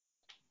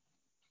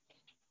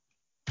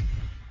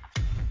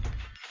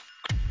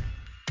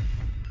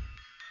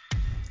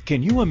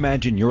Can you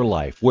imagine your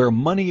life where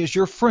money is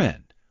your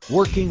friend,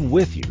 working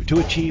with you to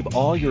achieve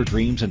all your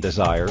dreams and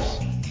desires?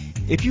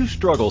 If you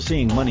struggle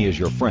seeing money as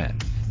your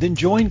friend, then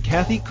join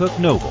Kathy Cook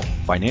Noble,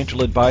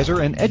 financial advisor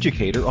and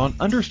educator on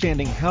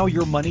understanding how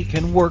your money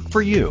can work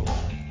for you.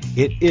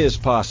 It is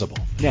possible.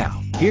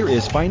 Now, here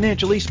is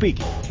Financially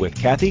Speaking with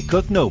Kathy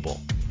Cook Noble.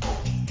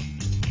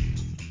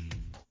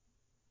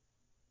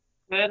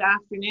 Good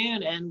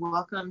afternoon and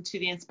welcome to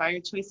the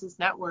Inspired Choices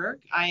Network.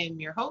 I am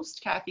your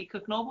host, Kathy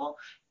Cook Noble,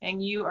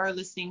 and you are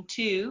listening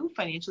to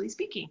Financially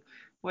Speaking,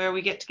 where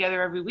we get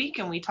together every week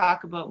and we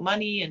talk about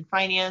money and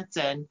finance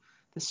and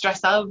the stress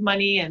of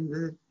money and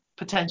the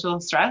potential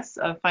stress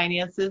of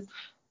finances.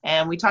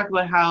 And we talk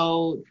about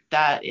how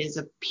that is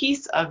a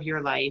piece of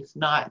your life,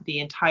 not the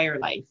entire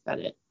life that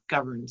it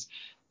governs.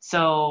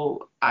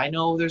 So I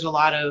know there's a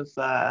lot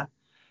of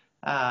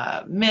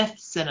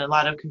myths and a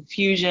lot of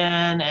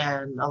confusion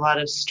and a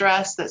lot of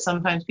stress that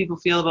sometimes people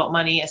feel about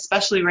money,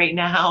 especially right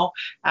now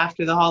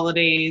after the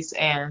holidays.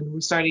 And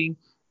we're starting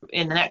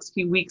in the next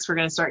few weeks, we're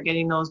going to start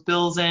getting those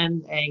bills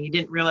in, and you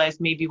didn't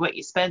realize maybe what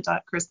you spent on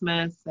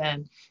Christmas,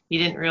 and you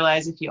didn't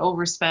realize if you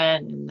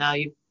overspent, and now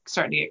you're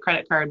starting to get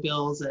credit card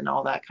bills and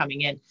all that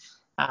coming in.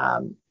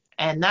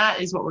 And that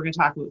is what we're going to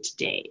talk about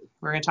today.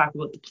 We're going to talk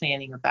about the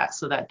planning of that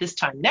so that this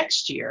time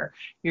next year,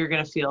 you're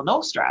going to feel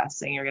no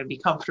stress and you're going to be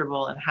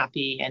comfortable and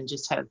happy and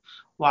just have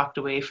walked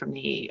away from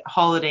the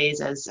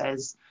holidays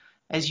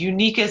as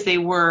unique as they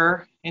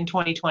were in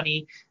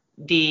 2020,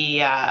 the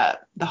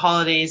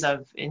holidays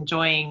of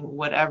enjoying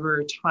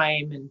whatever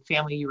time and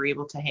family you were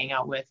able to hang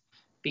out with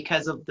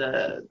because of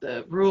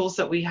the rules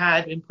that we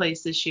had in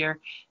place this year,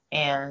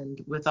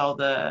 and with all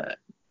the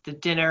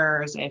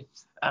dinners, if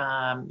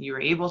you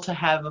were able to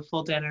have a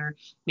full dinner,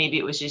 maybe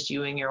it was just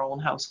you and your own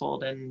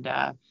household, and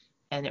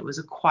it was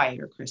a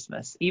quieter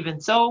Christmas. Even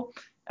so,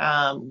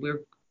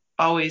 we're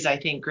always, I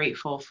think,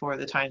 grateful for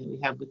the time that we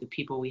have with the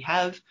people we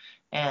have,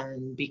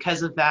 and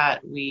because of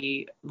that,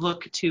 we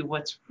look to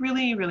what's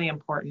really, really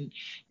important.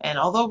 And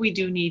although we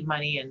do need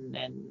money,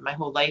 and my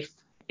whole life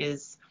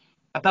is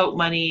about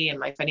money, and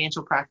my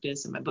financial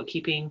practice and my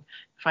bookkeeping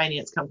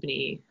finance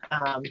company,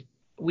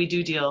 we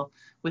do deal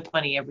with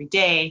money every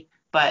day.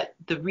 But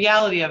the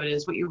reality of it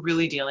is what you're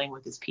really dealing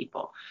with is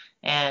people.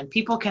 And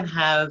people can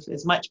have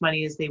as much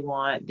money as they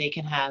want. They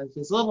can have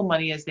as little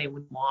money as they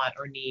would want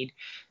or need.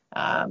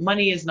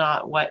 Money is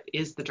not what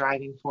is the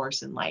driving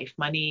force in life.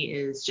 Money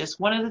is just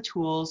one of the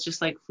tools,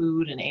 just like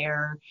food and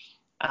air,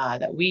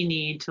 that we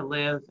need to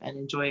live and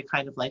enjoy a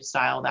kind of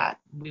lifestyle that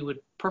we would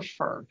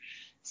prefer.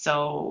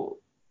 So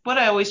what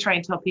I always try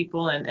and tell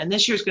people, and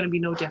this year is going to be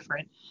no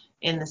different,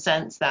 in the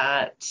sense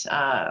that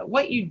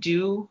what you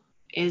do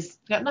is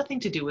got nothing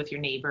to do with your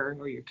neighbor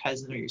or your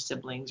cousin or your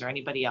siblings or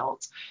anybody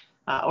else,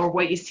 or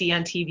what you see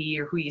on TV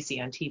or who you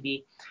see on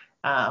TV.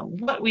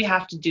 What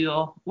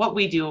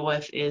we deal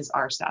with is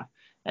our stuff.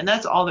 And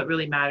that's all that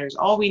really matters.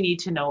 All we need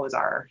to know is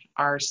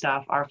our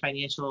stuff, our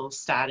financial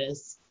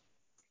status.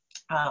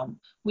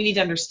 We need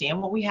to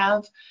understand what we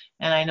have.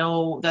 And I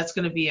know that's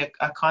going to be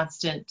a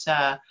constant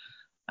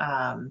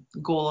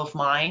goal of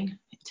mine,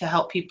 to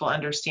help people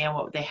understand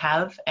what they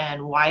have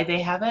and why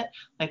they have it,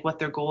 like what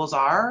their goals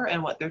are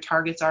and what their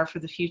targets are for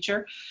the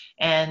future.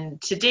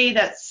 And today,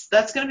 that's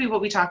going to be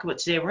what we talk about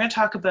today. We're going to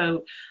talk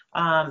about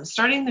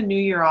starting the new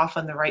year off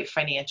on the right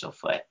financial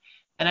foot.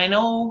 And I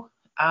know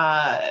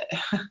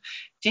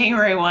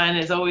January 1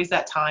 is always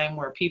that time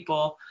where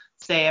people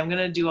say, I'm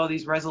going to do all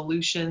these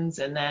resolutions,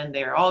 and then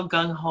they're all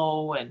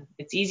gung-ho, and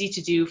it's easy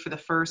to do for the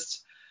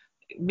first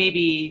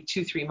maybe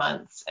 2-3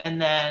 months.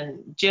 And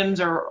then gyms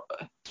are,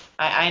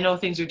 I know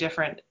things are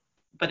different,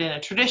 but in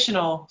a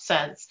traditional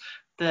sense,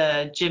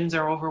 the gyms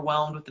are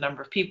overwhelmed with the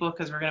number of people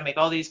because we're going to make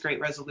all these great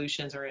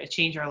resolutions, we're going to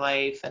change our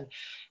life,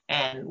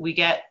 and we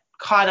get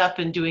caught up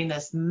in doing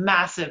this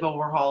massive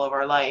overhaul of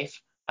our life,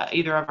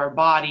 either of our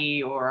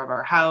body or of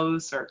our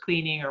house or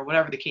cleaning or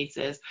whatever the case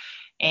is.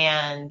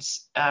 And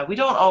we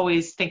don't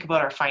always think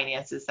about our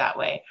finances that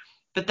way.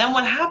 But then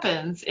what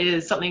happens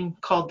is something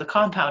called the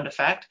compound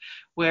effect,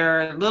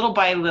 where little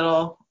by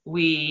little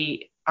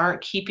we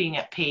aren't keeping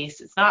at pace.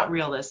 It's not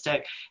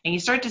realistic. And you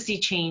start to see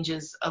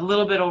changes a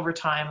little bit over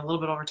time.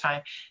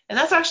 And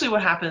that's actually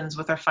what happens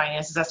with our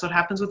finances. That's what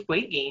happens with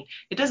weight gain.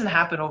 It doesn't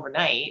happen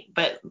overnight,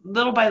 but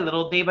little by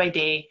little, day by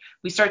day,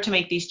 we start to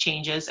make these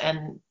changes,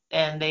 and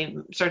they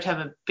start to have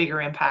a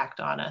bigger impact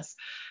on us.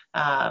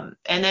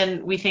 And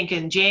then we think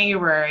in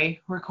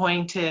January, we're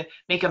going to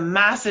make a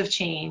massive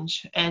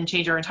change and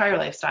change our entire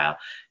lifestyle,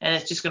 and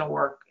it's just going to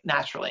work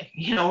naturally.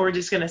 We're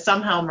just going to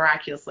somehow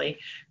miraculously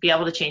be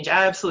able to change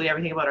absolutely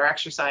everything about our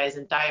exercise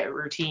and diet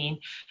routine.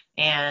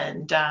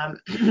 And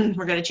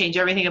we're going to change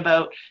everything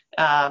about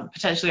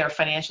potentially our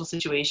financial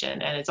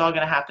situation. And it's all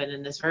going to happen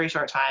in this very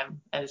short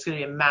time. And it's going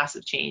to be a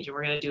massive change. And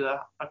we're going to do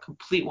a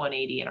complete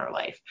 180 in our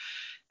life.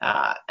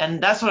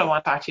 And that's what I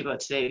want to talk to you about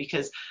today,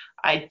 because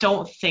I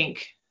don't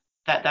think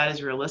that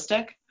is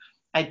realistic.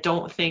 I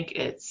don't think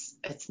it's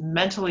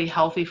mentally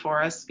healthy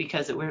for us,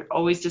 because we're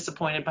always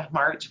disappointed by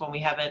March when we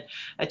haven't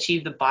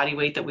achieved the body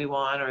weight that we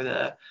want, or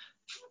the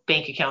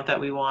bank account that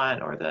we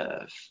want, or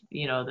the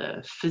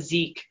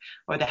physique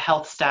or the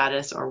health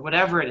status or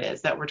whatever it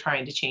is that we're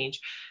trying to change.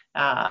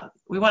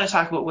 We want to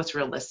talk about what's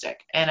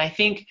realistic. And I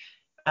think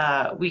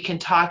we can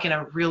talk in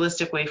a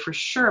realistic way for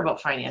sure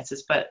about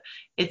finances, but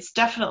it's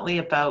definitely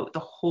about the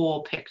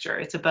whole picture.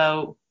 It's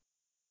about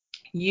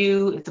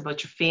you, it's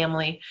about your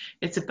family,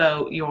 it's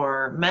about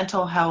your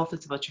mental health,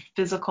 it's about your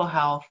physical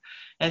health,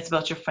 and it's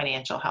about your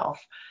financial health.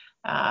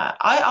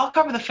 I'll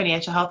cover the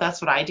financial health.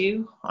 That's what I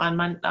do on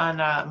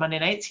Monday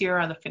nights here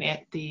on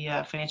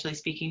the Financially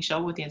Speaking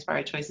show with the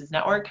Inspired Choices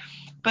Network.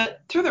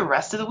 But through the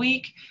rest of the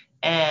week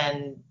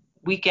and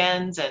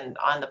weekends and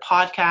on the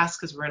podcast,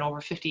 because we're in over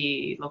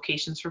 50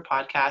 locations for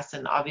podcasts,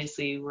 and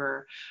obviously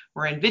we're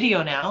in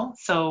video now,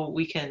 so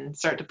we can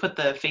start to put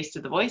the face to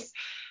the voice.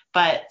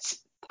 But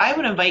I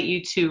would invite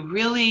you to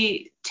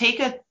really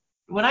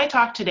when I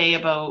talk today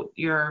about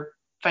your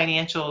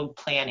financial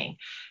planning,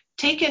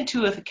 take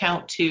into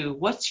account too,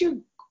 what's your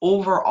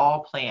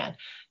overall plan?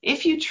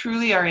 If you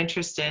truly are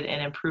interested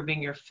in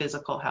improving your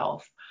physical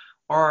health,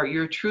 or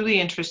you're truly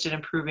interested in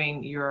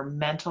improving your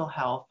mental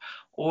health,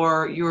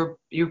 or your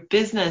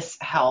business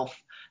health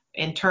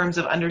in terms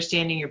of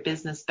understanding your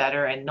business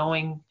better and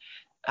knowing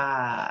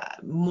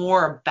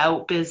more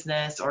about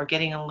business, or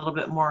getting a little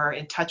bit more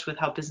in touch with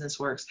how business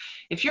works.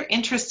 If you're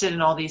interested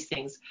in all these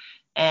things,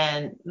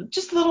 and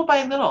just little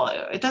by little,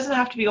 it doesn't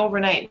have to be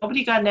overnight.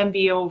 Nobody got an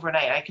MBA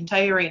overnight. I can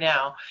tell you right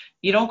now,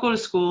 you don't go to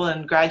school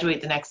and graduate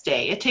the next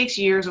day. It takes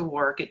years of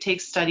work. It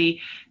takes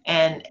study,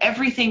 and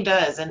everything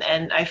does.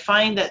 And I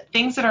find that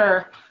things that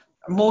are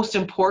most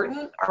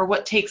important are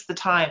what takes the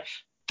time.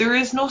 There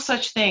is no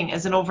such thing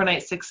as an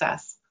overnight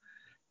success.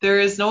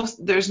 There's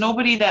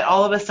nobody that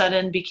all of a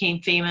sudden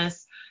became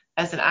famous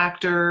as an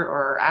actor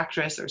or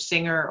actress or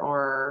singer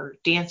or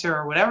dancer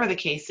or whatever the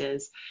case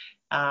is.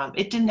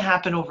 It didn't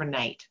happen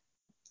overnight.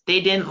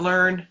 They didn't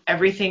learn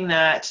everything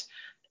that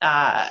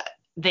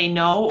they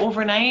know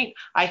overnight.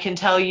 I can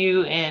tell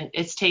you, and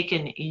it's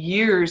taken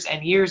years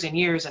and years and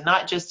years, and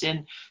not just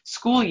in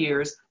school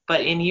years, but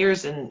in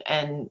years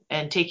and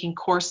taking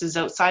courses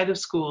outside of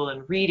school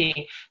and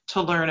reading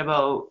to learn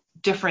about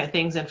different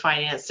things in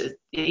finance.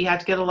 You have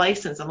to get a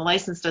license, and the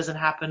license doesn't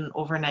happen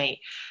overnight.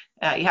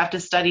 You have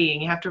to study,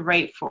 and you have to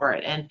write for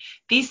it. And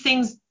these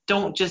things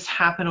don't just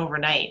happen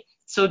overnight.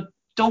 So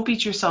don't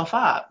beat yourself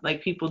up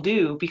like people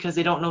do because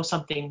they don't know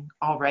something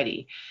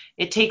already.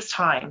 It takes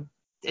time.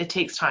 It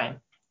takes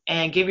time.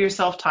 And give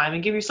yourself time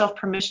and give yourself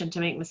permission to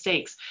make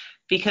mistakes.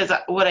 Because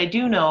what I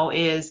do know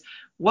is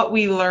what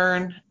we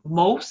learn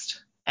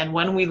most and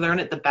when we learn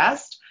it the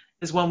best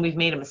is when we've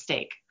made a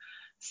mistake.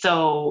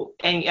 So,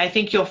 and I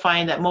think you'll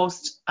find that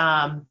most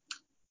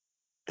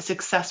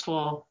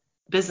successful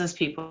business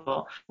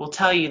people will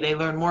tell you they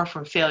learn more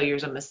from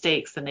failures and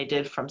mistakes than they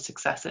did from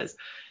successes.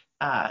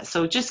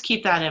 So just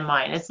keep that in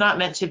mind. It's not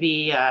meant to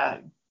be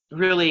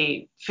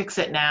really fix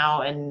it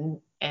now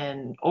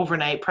and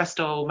overnight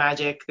presto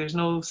magic. There's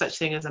no such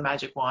thing as a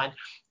magic wand.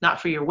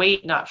 Not for your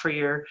weight, not for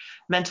your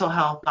mental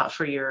health, not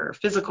for your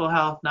physical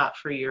health, not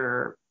for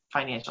your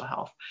financial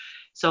health.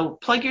 So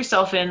plug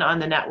yourself in on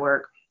the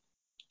network.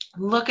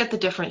 Look at the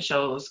different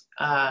shows.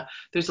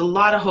 There's a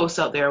lot of hosts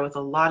out there with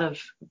a lot of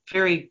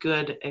very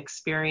good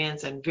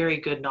experience and very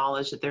good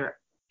knowledge that they're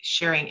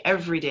sharing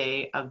every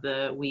day of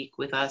the week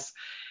with us.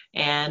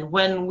 And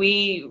when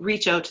we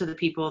reach out to the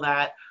people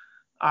that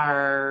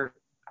are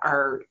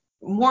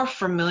more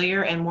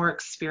familiar and more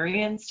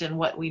experienced in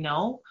what we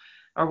know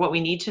or what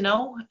we need to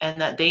know and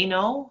that they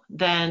know,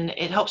 then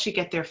it helps you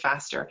get there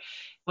faster.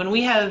 When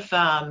we have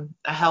a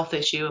health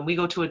issue and we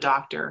go to a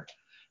doctor,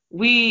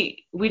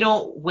 we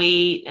don't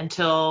wait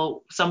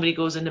until somebody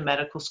goes into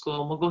medical school,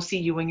 and we'll go see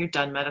you when you're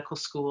done medical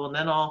school, and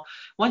then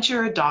once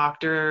you're a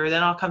doctor,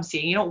 then I'll come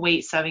see you. You don't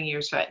wait 7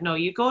 years for that. No,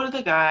 you go to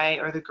the guy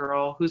or the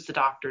girl who's the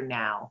doctor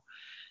now,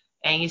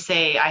 and you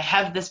say, I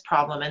have this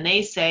problem, and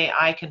they say,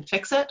 I can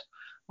fix it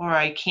or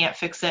I can't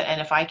fix it, and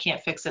if I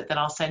can't fix it, then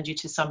I'll send you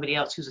to somebody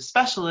else who's a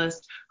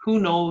specialist who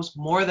knows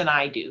more than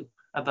I do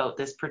about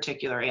this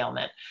particular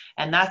ailment.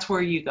 And that's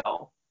where you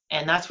go.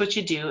 And that's what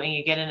you do, and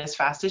you get in as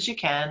fast as you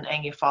can,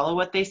 and you follow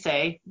what they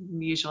say,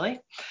 usually.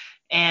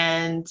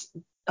 And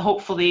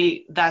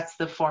hopefully that's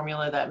the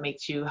formula that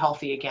makes you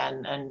healthy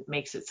again and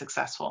makes it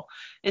successful.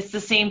 It's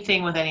the same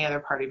thing with any other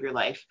part of your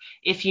life.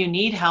 If you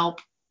need help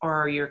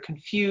or you're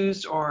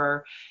confused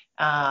or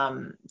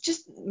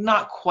just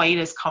not quite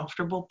as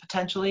comfortable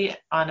potentially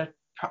on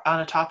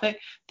a topic,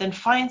 then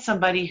find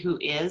somebody who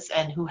is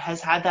and who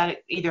has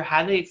either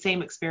had the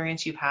same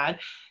experience you've had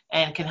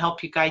and can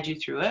help you guide you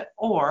through it,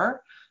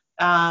 or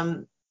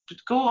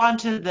go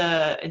onto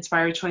the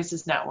Inspired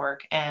Choices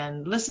Network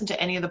and listen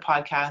to any of the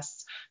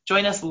podcasts.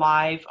 Join us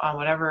live on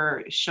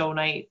whatever show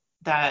night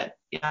that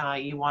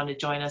you want to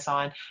join us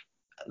on.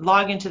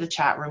 Log into the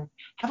chat room,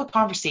 have a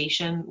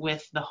conversation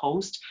with the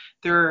host.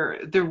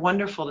 They're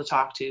wonderful to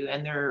talk to,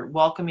 and they're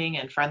welcoming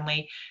and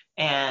friendly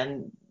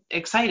and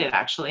excited,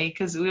 actually,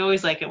 because we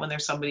always like it when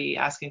there's somebody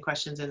asking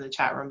questions in the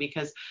chat room,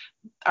 because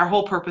our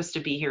whole purpose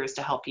to be here is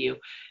to help you.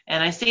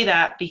 And I say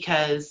that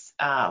because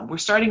we're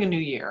starting a new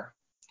year,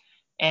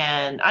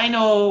 And I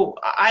know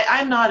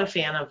I'm not a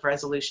fan of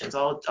resolutions.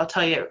 I'll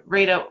tell you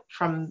right out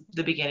from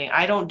the beginning.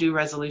 I don't do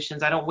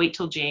resolutions. I don't wait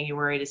till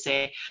January to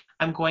say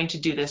I'm going to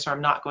do this or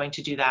I'm not going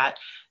to do that.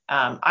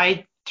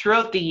 I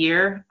throughout the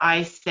year,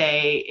 I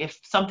say if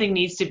something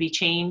needs to be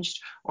changed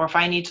or if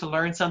I need to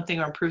learn something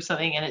or improve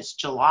something and it's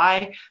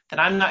July, then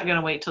I'm not going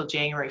to wait till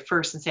January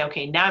 1st and say,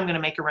 okay, now I'm going to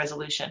make a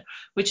resolution,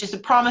 which is a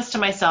promise to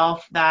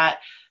myself that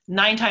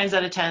 9 times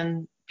out of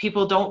 10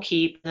 people don't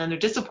keep, and then they're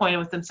disappointed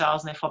with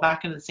themselves and they fall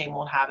back into the same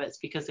old habits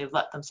because they've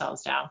let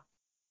themselves down.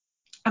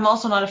 I'm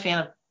also not a fan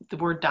of the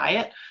word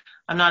diet.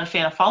 I'm not a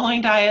fan of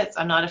following diets.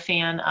 I'm not a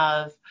fan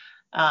of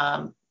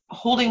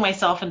holding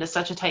myself into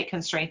such a tight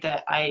constraint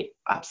that I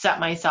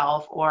upset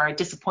myself or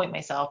disappoint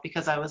myself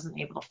because I wasn't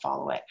able to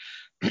follow it.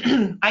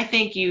 I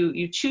think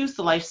you choose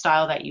the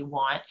lifestyle that you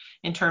want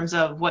in terms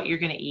of what you're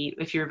going to eat.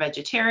 If you're a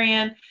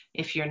vegetarian,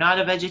 if you're not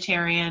a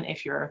vegetarian,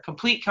 if you're a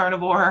complete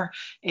carnivore,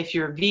 if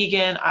you're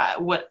vegan,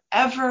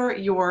 whatever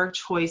your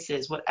choice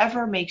is,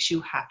 whatever makes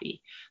you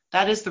happy,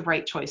 that is the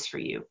right choice for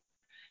you.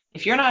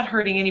 If you're not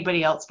hurting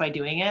anybody else by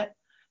doing it,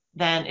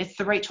 then it's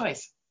the right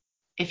choice.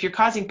 If you're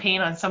causing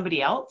pain on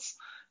somebody else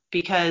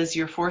because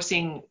you're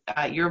forcing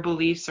your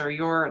beliefs or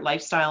your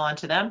lifestyle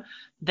onto them,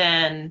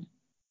 then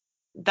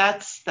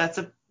that's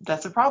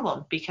a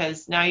problem,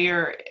 because now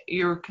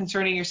you're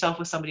concerning yourself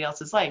with somebody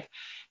else's life.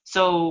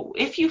 So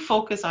if you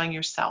focus on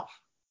yourself,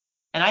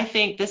 and I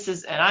think this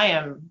is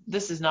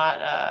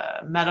not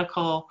a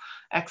medical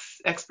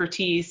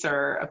expertise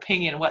or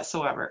opinion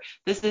whatsoever.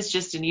 This is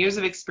just in years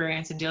of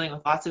experience in dealing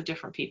with lots of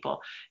different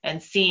people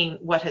and seeing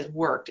what has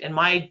worked. In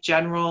my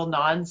general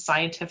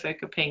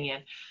non-scientific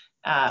opinion,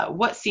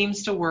 what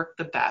seems to work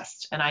the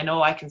best, and I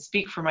know I can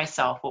speak for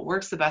myself, what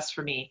works the best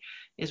for me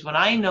is when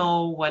I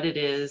know what it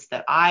is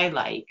that I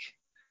like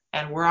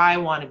and where I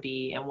want to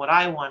be and what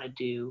I want to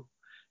do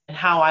and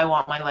how I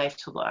want my life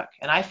to look.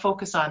 And I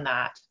focus on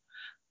that.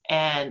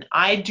 And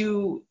I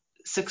do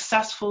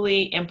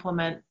successfully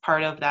implement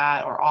part of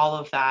that or all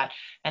of that,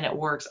 and it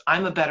works.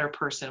 I'm a better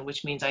person,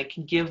 which means I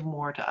can give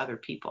more to other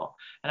people,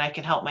 and I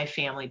can help my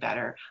family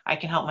better. I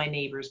can help my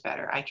neighbors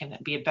better. I can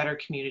be a better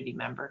community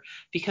member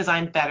because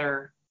I'm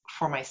better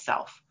for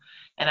myself.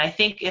 And I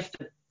think if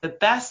the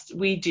best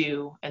we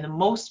do and the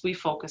most we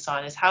focus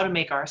on is how to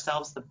make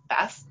ourselves the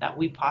best that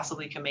we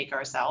possibly can make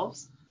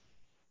ourselves,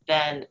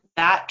 then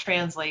that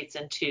translates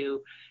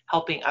into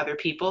helping other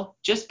people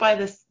just by,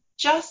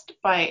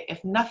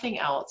 if nothing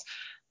else,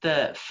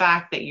 the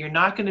fact that you're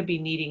not going to be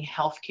needing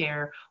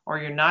healthcare or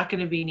you're not going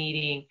to be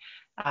needing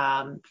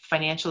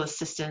financial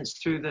assistance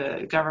through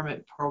the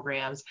government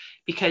programs,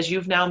 because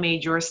you've now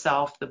made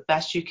yourself the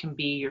best you can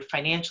be. You're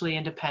financially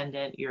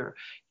independent. You're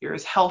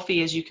as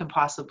healthy as you can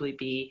possibly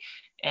be,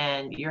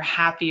 and you're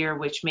happier,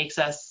 which makes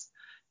us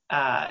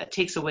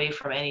takes away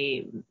from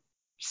any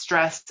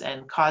stress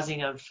and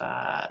causing of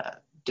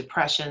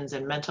depressions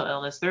and mental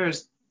illness.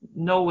 There's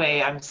no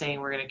way I'm saying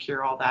we're going to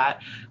cure all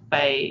that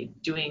by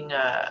doing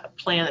a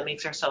plan that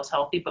makes ourselves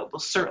healthy, but we'll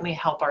certainly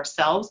help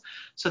ourselves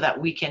so that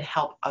we can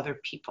help other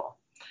people.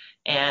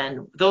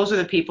 And those are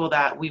the people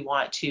that we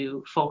want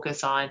to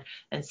focus on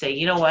and say,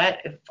 you know what,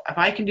 if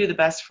I can do the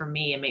best for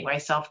me and make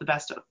myself the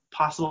best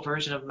possible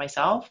version of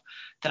myself,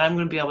 then I'm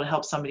going to be able to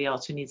help somebody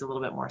else who needs a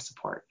little bit more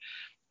support.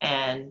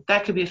 And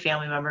that could be a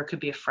family member, it could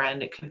be a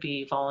friend, it could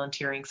be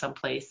volunteering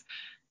someplace.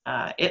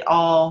 It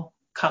all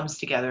comes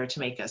together to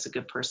make us a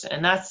good person.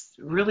 And that's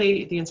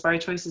really the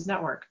Inspired Choices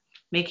Network,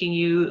 making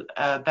you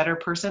a better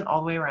person all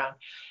the way around.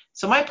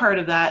 So my part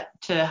of that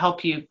to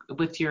help you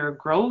with your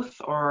growth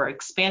or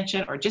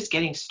expansion or just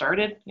getting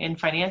started in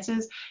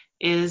finances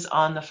is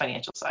on the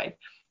financial side.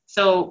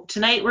 So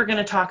tonight we're going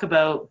to talk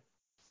about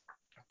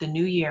the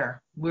new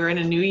year. We're in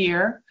a new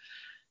year.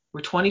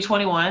 We're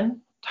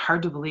 2021. It's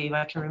hard to believe.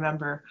 I can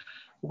remember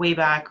way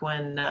back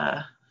when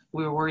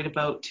we were worried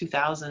about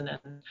 2000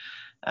 and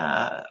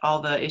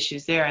all the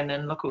issues there, and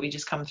then look what we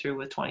just come through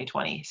with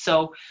 2020.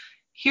 So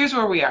here's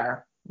where we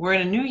are. We're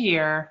in a new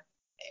year.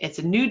 It's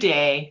a new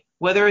day.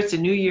 Whether it's a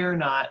new year or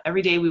not,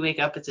 every day we wake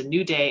up, it's a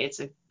new day. It's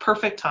a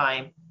perfect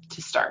time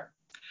to start.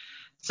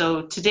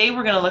 So today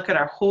we're going to look at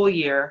our whole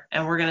year,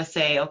 and we're going to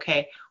say,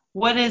 okay,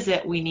 what is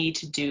it we need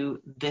to do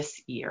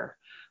this year?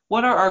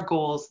 What are our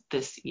goals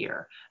this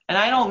year? And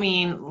I don't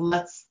mean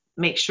let's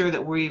make sure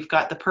that we've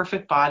got the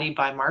perfect body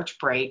by March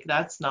break.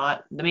 That's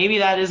not, maybe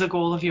that is a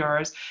goal of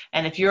yours.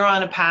 And if you're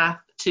on a path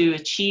to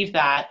achieve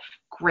that,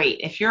 great.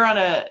 If you're on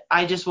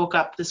I just woke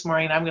up this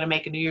morning and I'm going to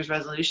make a New Year's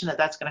resolution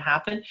that's going to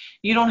happen,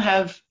 you don't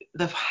have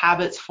the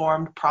habits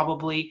formed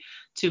probably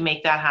to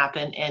make that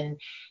happen.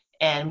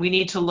 And we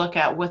need to look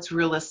at what's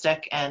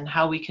realistic and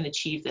how we can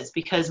achieve this,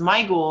 because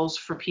my goals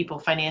for people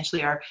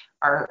financially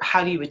are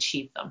how do you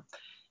achieve them?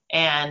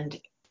 And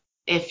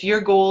if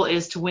your goal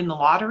is to win the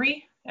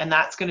lottery, and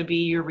that's going to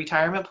be your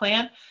retirement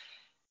plan,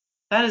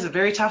 that is a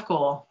very tough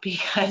goal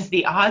because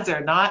the odds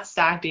are not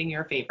stacked in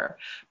your favor.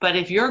 But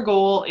if your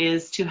goal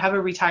is to have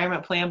a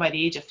retirement plan by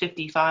the age of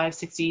 55,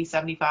 60,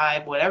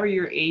 75, whatever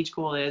your age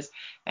goal is,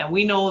 and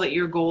we know that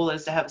your goal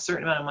is to have a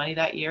certain amount of money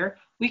that year,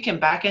 we can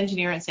back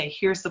engineer and say,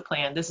 here's the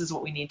plan. This is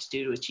what we need to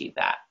do to achieve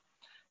that.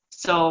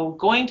 So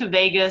going to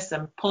Vegas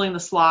and pulling the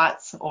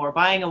slots or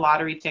buying a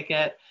lottery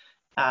ticket,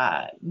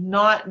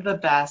 not the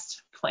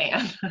best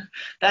plan.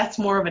 That's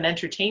more of an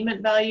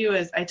entertainment value.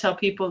 As I tell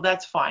people,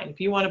 that's fine. If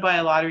you want to buy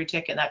a lottery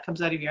ticket and that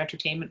comes out of your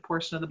entertainment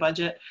portion of the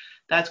budget,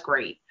 that's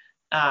great.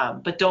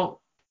 But don't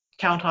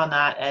count on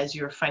that as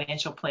your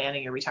financial plan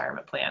and your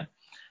retirement plan.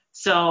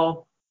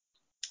 So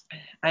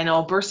I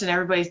know, bursting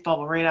everybody's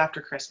bubble right after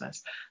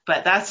Christmas,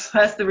 but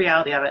that's the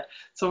reality of it.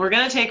 So we're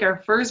going to take our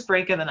first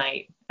break of the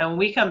night, and when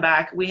we come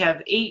back, we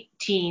have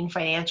 18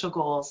 financial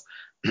goals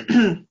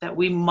that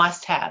we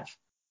must have.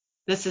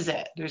 This is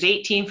it. There's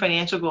 18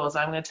 financial goals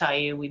I'm going to tell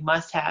you we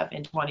must have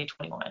in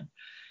 2021,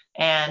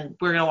 and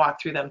we're going to walk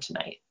through them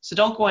tonight. So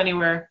don't go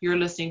anywhere. You're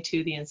listening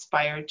to the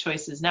Inspired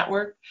Choices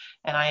Network,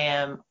 and I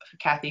am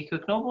Kathy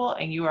Cook Noble,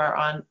 and you are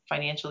on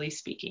Financially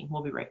Speaking.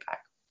 We'll be right back.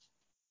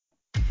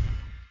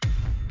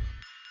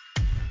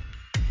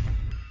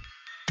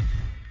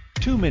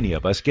 Too many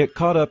of us get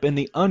caught up in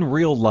the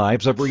unreal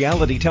lives of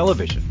reality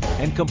television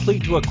and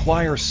complete to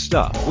acquire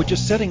stuff, which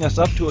is setting us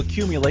up to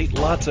accumulate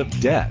lots of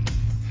debt.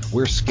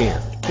 We're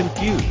scared,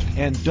 confused,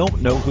 and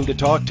don't know who to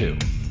talk to.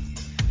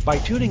 By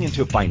tuning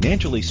into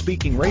Financially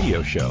Speaking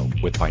radio show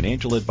with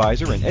financial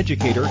advisor and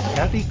educator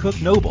Kathy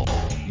Cook Noble,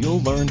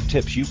 you'll learn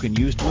tips you can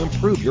use to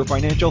improve your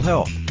financial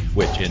health,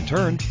 which in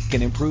turn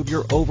can improve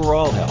your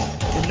overall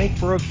health and make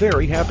for a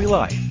very happy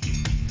life.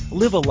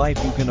 Live a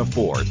life you can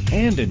afford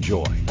and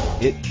enjoy.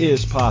 It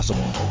is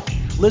possible.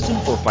 Listen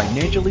for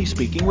Financially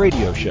Speaking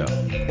radio show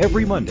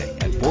every Monday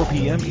at 4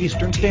 p.m.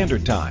 Eastern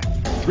Standard Time,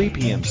 3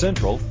 p.m.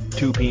 Central,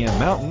 2 p.m.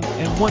 Mountain,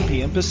 and 1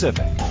 p.m.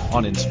 Pacific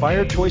on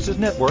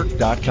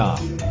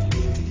InspiredChoicesNetwork.com.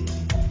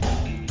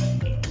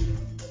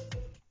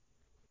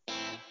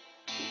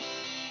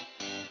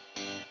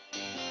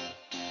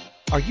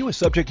 Are you a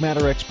subject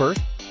matter expert?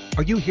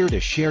 Are you here to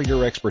share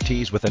your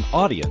expertise with an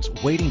audience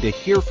waiting to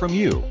hear from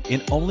you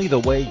in only the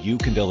way you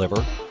can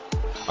deliver?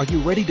 Are you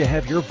ready to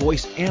have your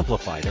voice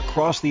amplified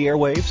across the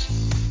airwaves?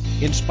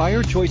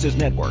 Inspired Choices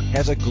Network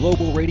has a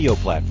global radio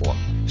platform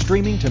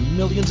streaming to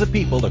millions of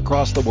people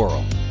across the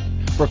world.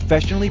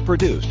 Professionally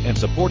produced and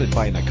supported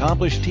by an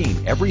accomplished team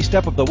every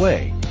step of the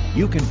way,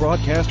 you can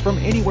broadcast from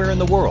anywhere in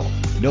the world,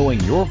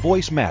 knowing your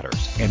voice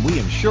matters, and we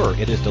ensure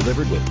it is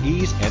delivered with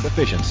ease and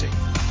efficiency.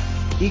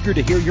 Eager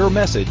to hear your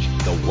message,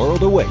 the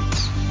world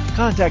awaits.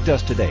 Contact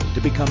us today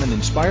to become an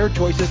Inspired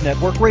Choices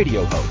Network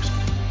radio host.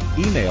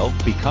 Email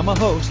become a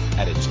host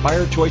at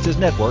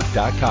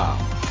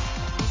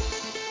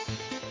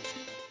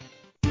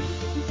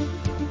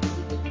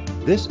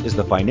InspiredChoicesNetwork.com. This is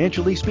the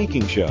Financially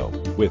Speaking Show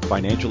with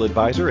financial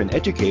advisor and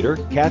educator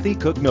Kathy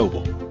Cook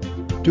Noble.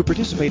 To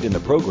participate in the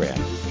program,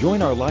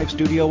 join our live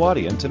studio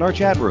audience in our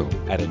chat room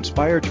at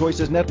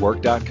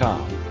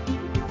InspiredChoicesNetwork.com.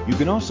 You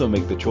can also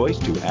make the choice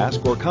to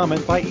ask or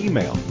comment by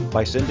email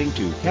by sending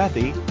to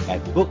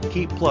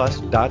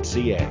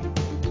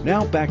Kathy@bookkeepplus.ca.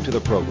 Now back to the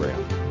program.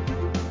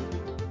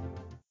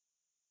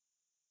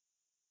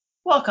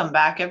 Welcome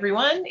back,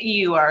 everyone.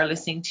 You are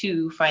listening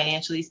to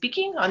Financially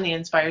Speaking on the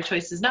Inspired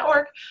Choices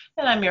Network,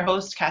 and I'm your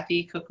host,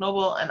 Kathy Cook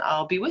Noble, and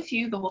I'll be with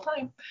you the whole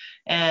time.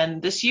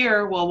 And this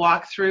year, we'll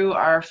walk through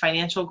our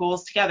financial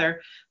goals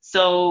together.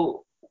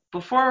 So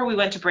before we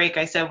went to break,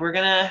 I said we're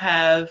going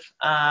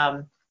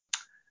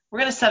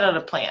to set out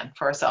a plan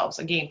for ourselves,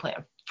 a game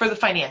plan for the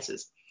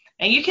finances.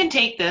 And you can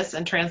take this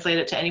and translate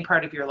it to any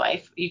part of your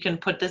life. You can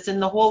put this in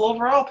the whole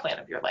overall plan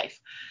of your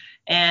life.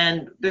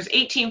 And there's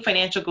 18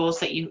 financial goals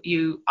that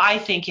I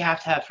think you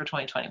have to have for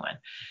 2021.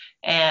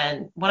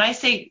 And when I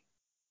say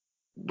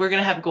we're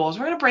going to have goals,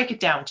 we're going to break it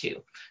down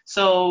too.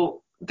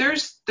 So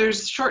there's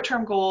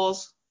short-term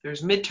goals,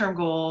 there's midterm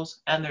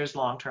goals, and there's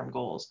long-term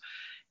goals.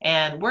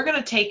 And we're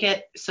going to take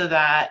it so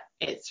that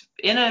it's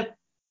in a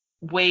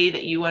way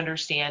that you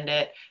understand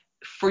it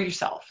for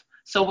yourself.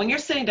 So when you're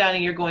sitting down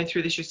and you're going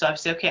through this yourself, you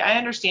say, okay, I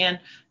understand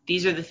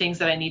these are the things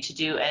that I need to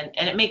do, and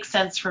it makes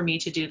sense for me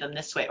to do them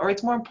this way, or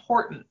it's more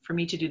important for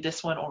me to do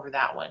this one over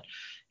that one.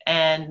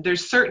 And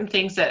there's certain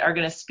things that are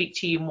going to speak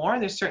to you more,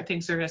 and there's certain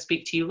things that are going to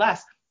speak to you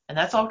less, and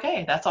that's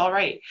okay. That's all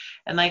right.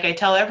 And like I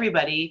tell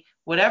everybody,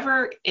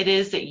 whatever it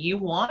is that you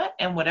want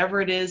and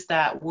whatever it is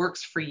that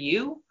works for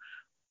you,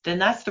 then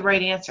that's the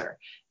right answer.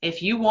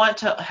 If you want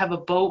to have a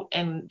boat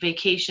and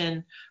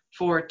vacation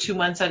for 2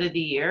 months out of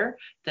the year,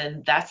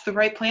 then that's the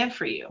right plan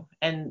for you.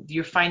 And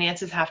your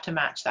finances have to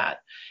match that.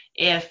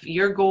 If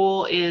your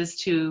goal is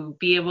to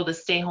be able to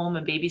stay home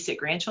and babysit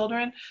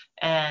grandchildren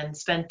and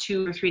spend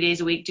 2 or 3 days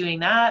a week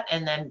doing that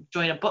and then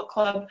join a book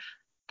club,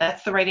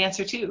 that's the right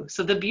answer too.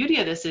 So the beauty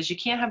of this is you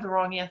can't have the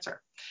wrong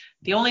answer.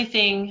 The only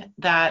thing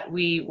that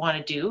we want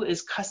to do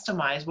is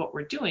customize what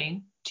we're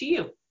doing to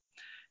you.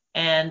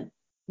 And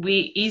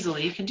we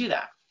easily can do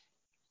that.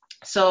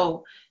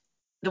 So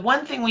the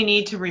one thing we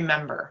need to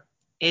remember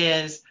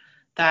is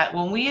that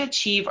when we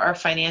achieve our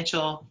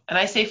financial, and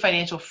I say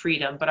financial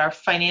freedom, but our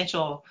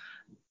financial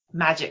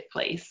magic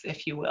place,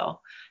 if you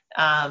will,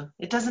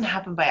 it doesn't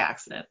happen by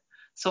accident.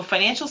 So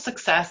financial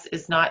success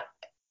is not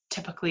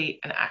typically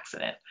an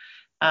accident.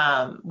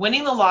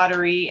 Winning the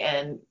lottery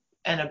and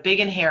a big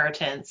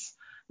inheritance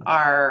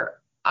are,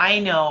 I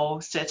know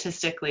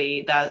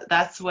statistically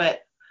that's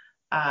what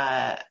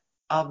a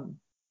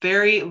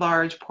very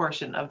large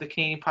portion of the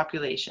Canadian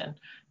population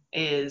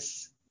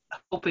is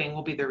hoping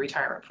will be their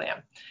retirement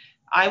plan.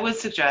 I would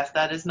suggest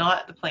that is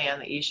not the plan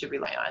that you should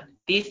rely on.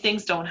 These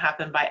things don't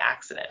happen by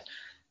accident.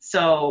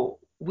 So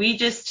we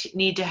just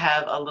need to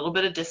have a little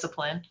bit of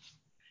discipline,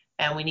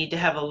 and we need to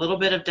have a little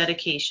bit of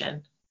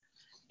dedication.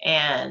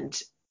 And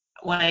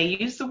when I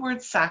use the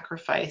word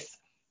sacrifice,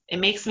 it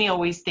makes me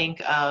always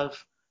think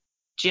of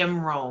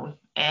Jim Rohn.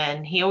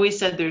 And he always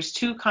said there's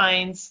two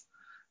kinds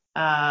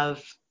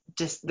of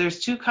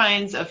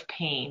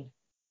pain.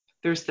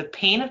 There's the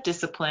pain of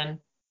discipline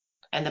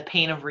and the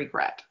pain of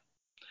regret.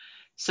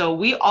 So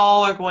we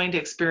all are going to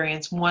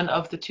experience one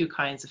of the two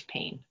kinds of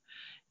pain.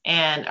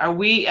 And are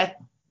we at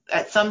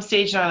some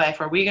stage in our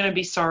life, are we going to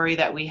be sorry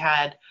that we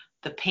had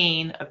the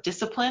pain of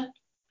discipline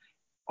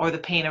or the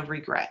pain of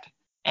regret?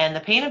 And the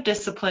pain of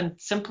discipline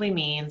simply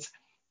means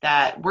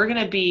that we're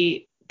going to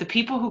be the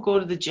people who go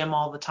to the gym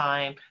all the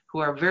time, who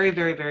are very,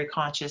 very, very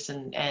conscious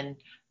and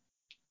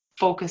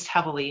focused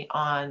heavily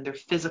on their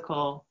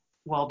physical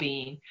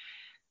well-being.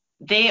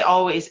 They're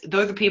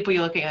the people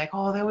you look at like,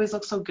 oh, they always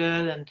look so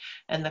good,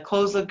 and the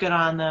clothes look good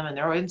on them, and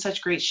they're in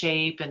such great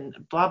shape, and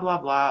blah, blah,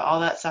 blah,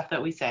 all that stuff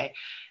that we say.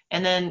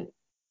 And then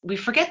we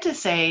forget to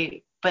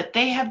say, but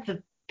they have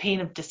the pain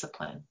of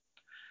discipline.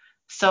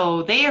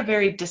 So they are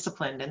very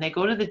disciplined, and they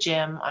go to the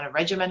gym on a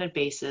regimented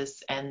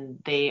basis, and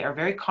they are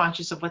very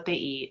conscious of what they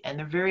eat, and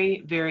they're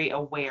very, very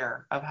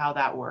aware of how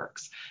that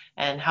works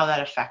and how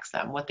that affects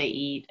them, what they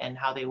eat and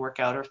how they work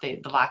out, or if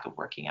the lack of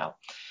working out.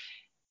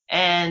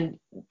 And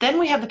then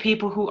we have the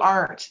people who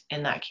aren't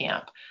in that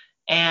camp,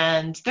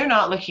 and they're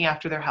not looking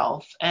after their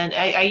health. And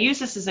I use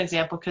this as an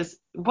example because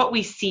what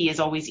we see is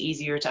always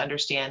easier to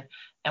understand,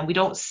 and we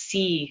don't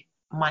see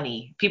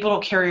money. People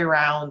don't carry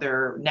around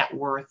their net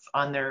worth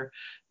on their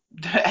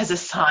as a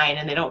sign,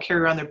 and they don't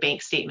carry around their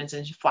bank statements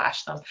and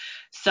flash them.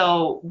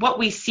 So what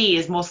we see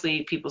is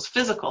mostly people's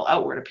physical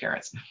outward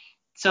appearance.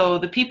 So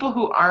the people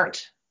who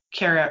aren't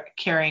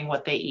carrying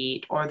what they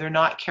eat, or they're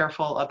not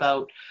careful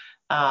about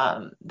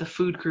the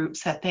food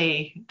groups that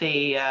they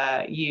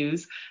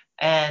use,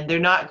 and they're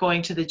not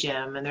going to the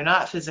gym, and they're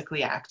not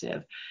physically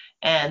active.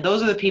 And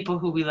those are the people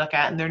who we look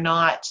at, and they're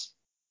not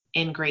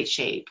in great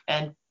shape,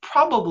 and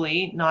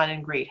probably not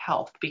in great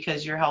health,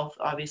 because your health,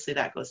 obviously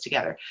that goes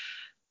together.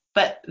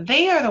 But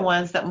they are the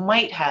ones that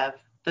might have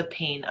the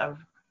pain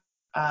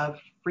of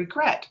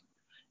regret.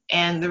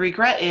 And the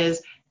regret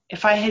is,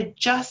 if I had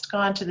just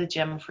gone to the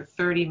gym for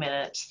 30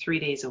 minutes, 3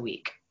 days a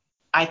week,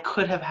 I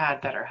could have had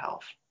better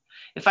health.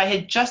 If I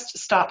had just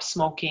stopped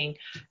smoking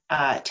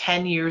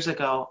 10 years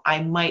ago,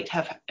 I might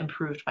have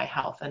improved my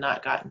health and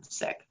not gotten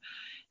sick,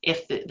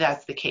 if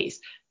that's the case.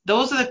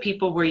 Those are the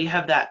people where you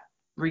have that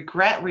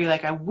regret, where you're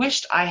like, I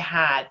wished I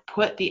had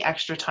put the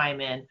extra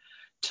time in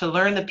to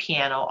learn the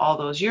piano all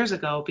those years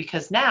ago,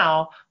 because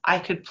now I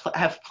could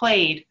have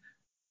played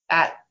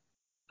at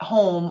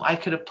home. I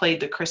could have played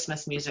the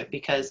Christmas music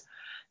because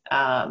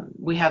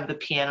we have the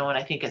piano, and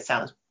I think it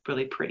sounds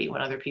really pretty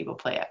when other people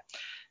play it.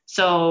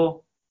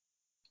 So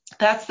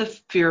that's the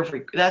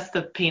that's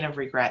the pain of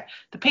regret.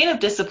 The pain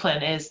of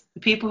discipline is the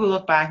people who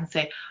look back and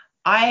say,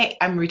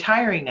 I'm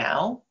retiring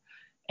now,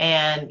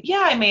 and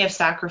yeah, I may have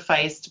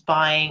sacrificed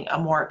buying a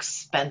more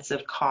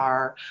expensive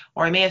car,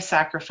 or I may have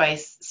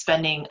sacrificed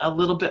spending a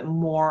little bit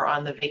more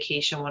on the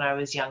vacation when I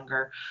was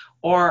younger,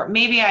 or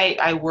maybe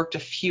I worked a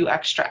few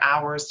extra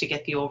hours to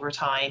get the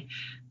overtime.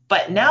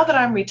 But now that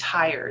I'm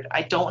retired,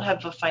 I don't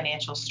have the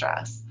financial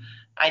stress.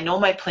 I know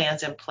my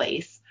plan's in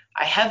place.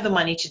 I have the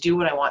money to do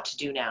what I want to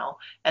do now,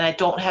 and I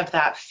don't have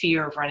that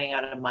fear of running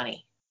out of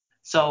money.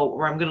 So,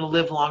 where I'm going to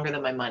live longer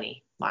than my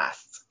money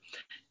lasts.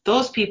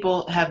 Those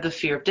people have the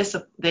fear of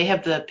discipline. They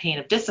have the pain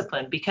of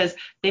discipline, because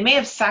they may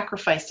have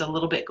sacrificed a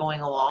little bit going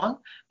along,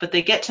 but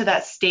they get to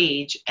that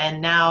stage, and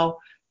now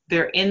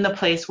they're in the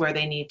place where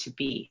they need to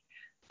be.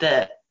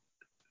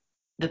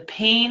 The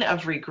pain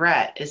of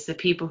regret is the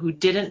people who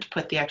didn't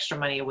put the extra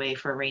money away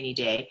for a rainy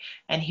day,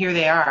 and here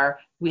they are.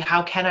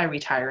 How can I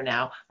retire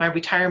now? My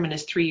retirement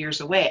is 3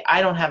 years away.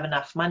 I don't have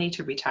enough money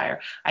to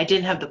retire. I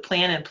didn't have the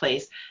plan in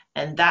place,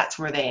 and that's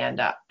where they end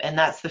up, and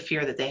that's the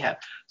fear that they have.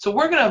 So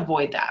we're going to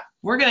avoid that.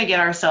 We're going to get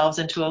ourselves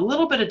into a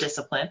little bit of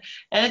discipline,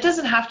 and it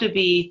doesn't have to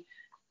be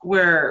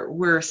where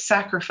we're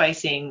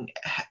sacrificing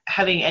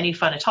having any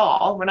fun at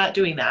all. We're not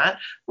doing that.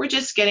 We're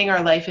just getting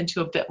our life into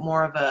a bit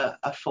more of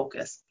a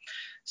focus.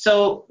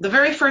 So the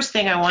very first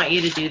thing I want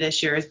you to do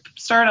this year is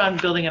start on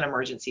building an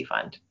emergency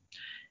fund.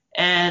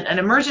 And an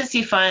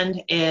emergency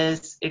fund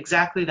is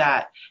exactly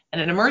that.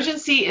 And an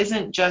emergency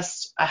isn't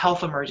just a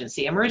health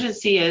emergency.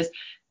 Emergency is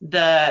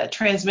the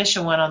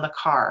transmission went on the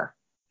car,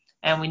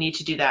 and we need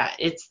to do that.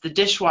 It's the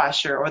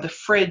dishwasher or the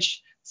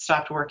fridge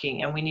stopped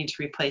working, and we need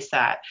to replace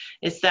that.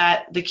 It's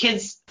that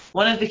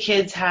one of the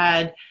kids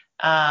had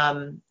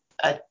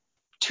a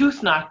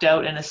tooth knocked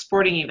out in a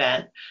sporting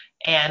event,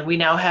 and we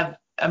now have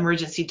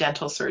emergency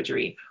dental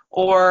surgery.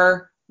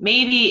 Or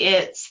Maybe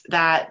it's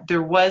that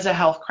there was a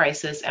health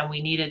crisis and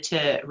we needed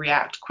to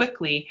react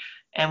quickly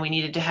and we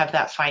needed to have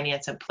that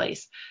finance in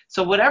place.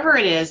 So whatever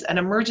it is, an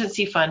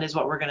emergency fund is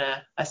what we're going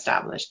to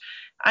establish.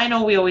 I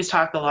know we always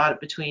talk a lot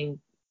between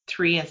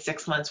 3 and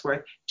 6 months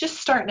worth.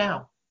 Just start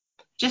now.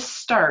 Just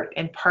start,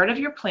 and part of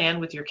your plan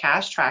with your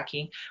cash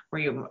tracking,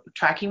 where you're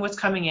tracking what's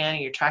coming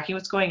in, you're tracking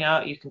what's going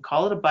out, you can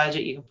call it a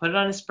budget, you can put it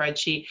on a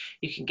spreadsheet,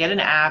 you can get an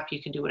app,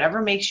 you can do whatever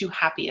makes you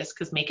happiest,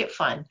 because make it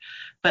fun.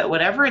 But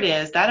whatever it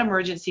is, that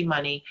emergency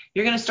money,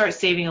 you're going to start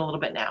saving a little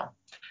bit now.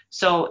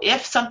 So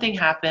if something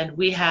happened,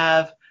 we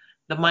have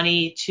the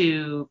money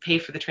to pay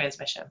for the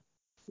transmission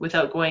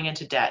without going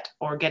into debt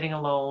or getting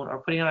a loan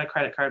or putting on a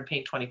credit card and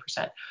paying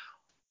 20%.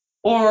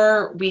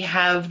 Or we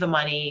have the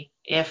money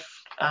if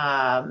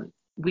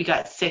we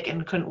got sick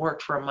and couldn't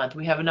work for a month.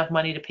 We have enough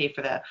money to pay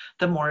for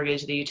the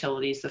mortgage, the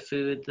utilities, the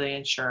food, the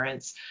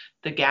insurance,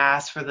 the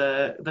gas for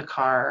the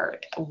car,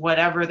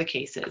 whatever the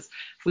case is.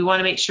 We want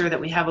to make sure that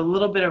we have a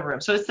little bit of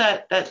room. So it's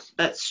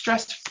that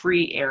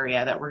stress-free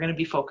area that we're going to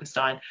be focused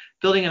on,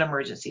 building an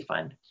emergency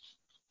fund.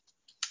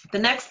 The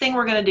next thing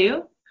we're going to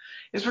do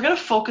is we're going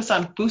to focus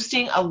on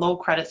boosting a low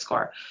credit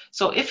score.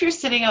 So if you're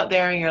sitting out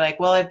there and you're like,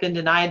 well, I've been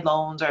denied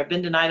loans, or I've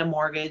been denied a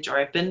mortgage, or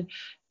I've been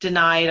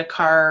denied a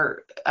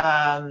car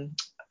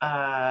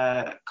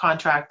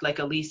contract, like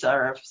a lease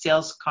or a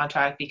sales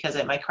contract, because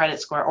of my credit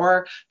score,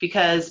 or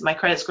because my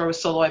credit score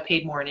was so low I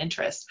paid more in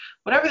interest.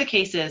 Whatever the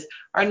case is,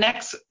 our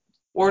next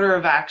order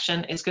of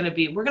action is going to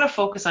be, we're going to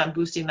focus on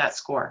boosting that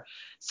score.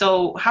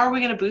 So how are we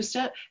going to boost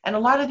it? And a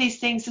lot of these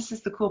things, this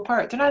is the cool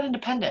part, they're not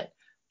independent.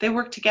 They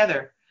work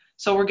together.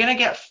 So we're going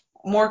to get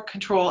more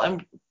control,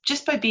 and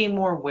just by being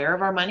more aware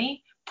of our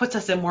money puts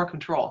us in more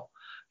control.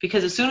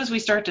 Because as soon as we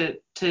start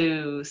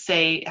to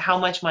say how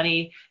much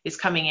money is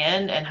coming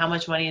in and how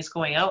much money is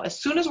going out,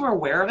 as soon as we're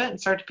aware of it and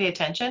start to pay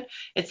attention,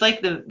 it's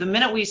like the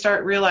minute we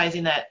start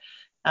realizing that,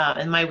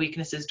 and my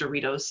weakness is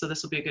Doritos, so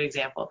this will be a good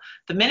example.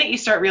 The minute you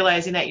start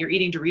realizing that you're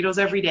eating Doritos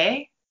every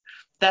day,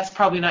 that's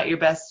probably not your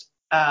best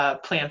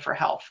plan for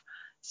health.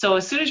 So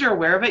as soon as you're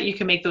aware of it, you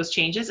can make those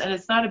changes, and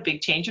it's not a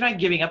big change. You're not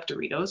giving up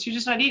Doritos, you're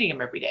just not eating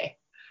them every day.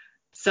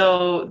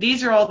 So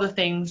these are all the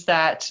things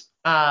that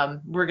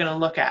we're going to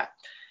look at.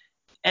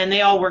 And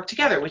they all work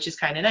together, which is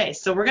kind of nice.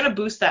 So we're going to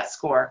boost that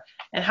score.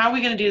 And how are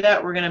we going to do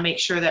that? We're going to make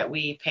sure that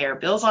we pay our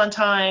bills on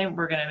time.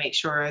 We're going to make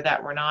sure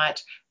that we're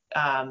not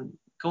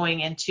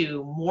going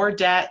into more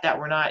debt, that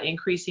we're not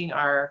increasing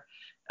our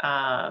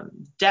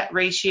debt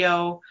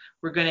ratio.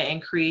 We're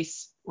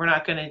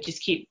not going to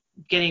just keep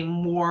getting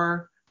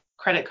more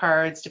credit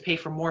cards to pay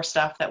for more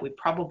stuff that we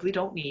probably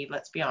don't need,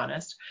 let's be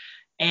honest.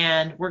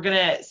 And we're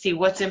going to see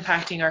what's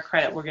impacting our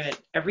credit.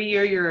 Every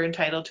year you're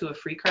entitled to a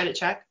free credit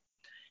check.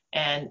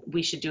 And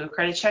we should do a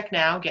credit check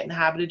now, get in the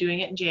habit of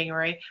doing it in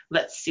January.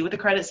 Let's see what the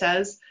credit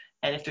says.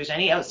 And if there's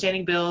any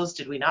outstanding bills,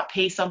 did we not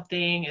pay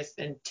something?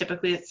 And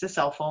typically it's the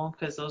cell phone,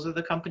 because those are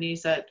the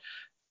companies that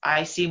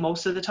I see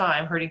most of the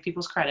time hurting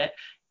people's credit.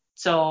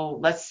 So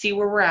let's see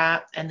where we're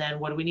at. And then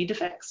what do we need to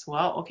fix?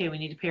 Well, okay, we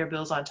need to pay our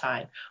bills on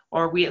time.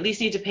 Or we at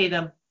least need to pay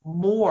them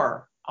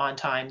more on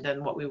time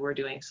than what we were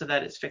doing, so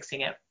that it's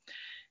fixing it.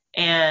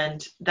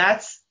 And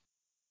that's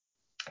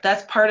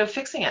part of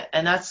fixing it.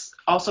 And that's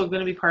also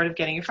going to be part of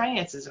getting your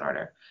finances in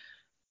order.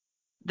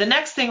 The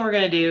next thing we're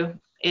going to do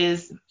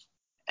is,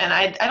 and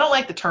I don't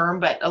like the term,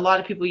 but a lot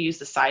of people use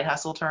the side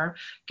hustle term,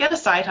 get a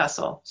side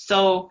hustle.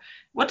 So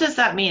what does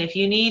that mean? If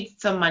you need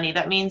some money,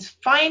 that means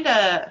find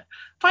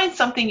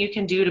something you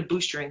can do to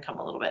boost your income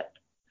a little bit.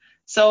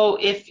 So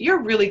if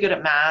you're really good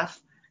at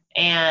math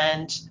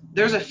and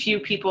there's a few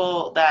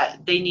people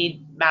that they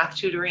need math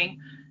tutoring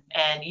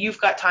and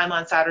you've got time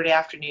on Saturday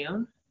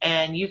afternoon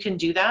and you can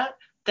do that,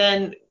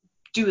 then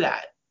do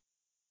that.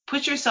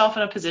 Put yourself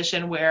in a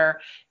position where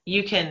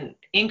you can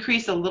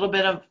increase a little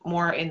bit of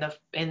more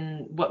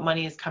in what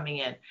money is coming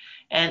in.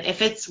 And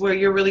if it's where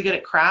you're really good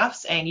at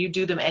crafts and you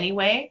do them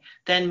anyway,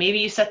 then maybe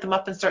you set them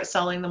up and start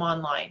selling them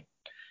online.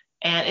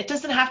 And it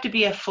doesn't have to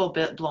be a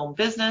full-blown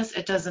business.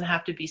 It doesn't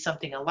have to be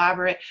something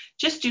elaborate.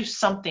 Just do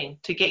something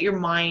to get your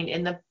mind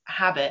in the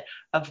habit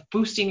of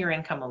boosting your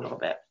income a little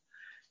bit.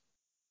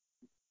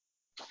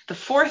 The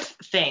fourth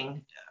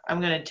thing I'm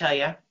going to tell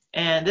you,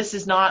 and this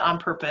is not on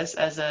purpose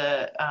as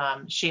a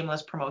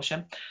shameless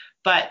promotion,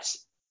 but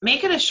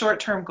make it a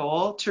short-term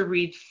goal to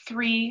read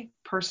 3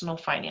 personal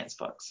finance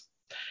books.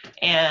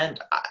 And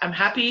I'm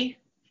happy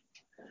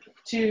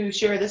to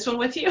share this one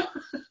with you.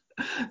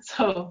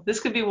 So this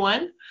could be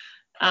one.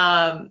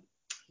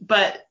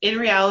 But in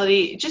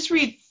reality, just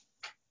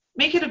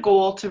make it a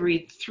goal to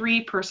read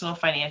 3 personal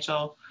finance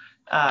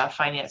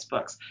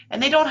books.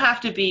 And they don't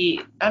have to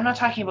be, I'm not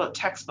talking about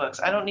textbooks.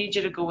 I don't need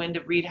you to go in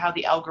to read how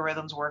the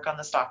algorithms work on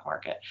the stock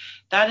market.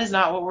 That is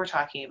not what we're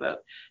talking about.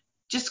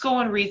 Just go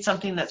and read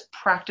something that's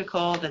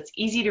practical, that's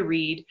easy to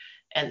read.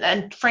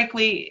 And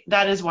frankly,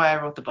 that is why I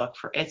wrote the book.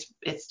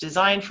 It's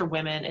designed for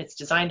women. It's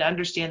designed to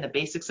understand the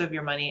basics of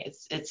your money.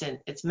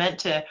 It's meant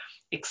to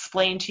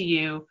explain to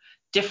you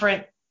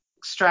different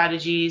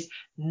strategies,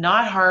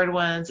 not hard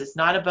ones. It's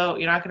not about,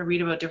 you're not going to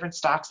read about different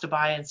stocks to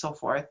buy and so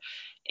forth.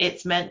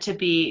 It's meant to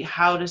be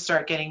how to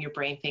start getting your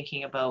brain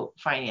thinking about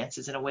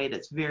finances in a way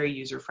that's very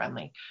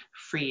user-friendly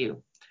for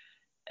you.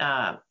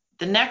 The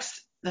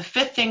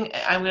fifth thing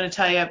I'm going to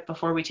tell you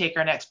before we take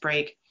our next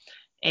break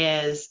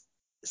is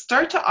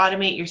start to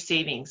automate your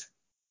savings.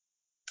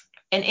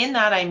 And in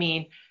that, I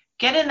mean,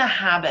 get in the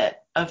habit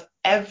of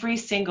every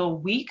single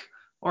week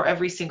or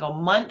every single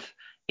month,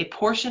 a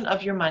portion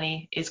of your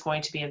money is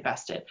going to be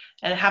invested.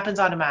 And it happens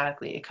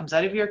automatically. It comes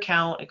out of your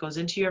account. It goes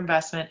into your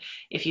investment.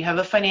 If you have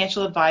a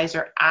financial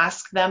advisor,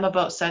 ask them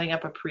about setting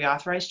up a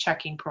pre-authorized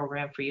checking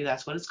program for you.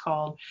 That's what it's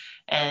called.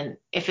 And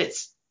if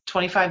it's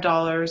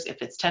 $25,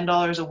 if it's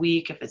 $10 a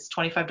week, if it's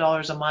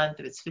 $25 a month,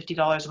 if it's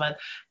 $50 a month,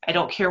 I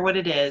don't care what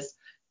it is.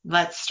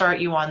 Let's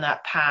start you on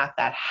that path,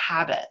 that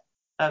habit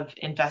of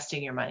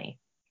investing your money.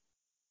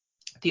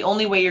 The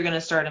only way you're going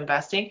to start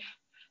investing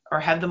or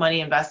have the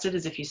money invested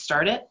is if you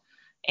start it.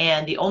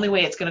 And the only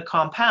way it's going to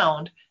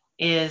compound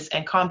is,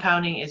 and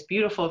compounding is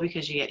beautiful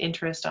because you get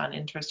interest on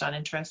interest on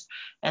interest.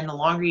 And the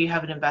longer you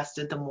have it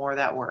invested, the more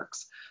that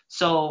works.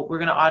 So we're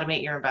going to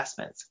automate your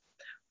investments.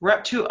 We're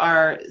up to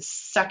our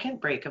second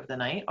break of the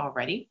night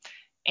already.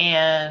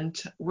 And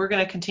we're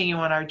going to continue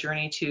on our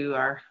journey to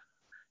our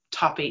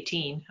top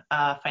 18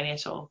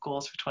 financial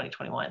goals for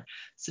 2021.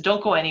 So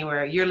don't go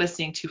anywhere. You're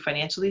listening to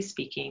Financially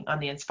Speaking on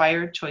the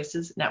Inspired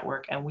Choices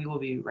Network, and we will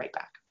be right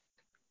back.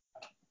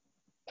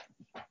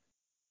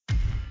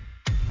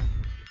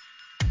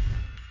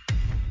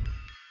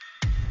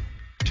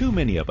 Too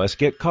many of us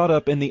get caught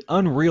up in the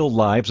unreal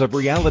lives of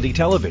reality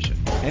television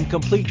and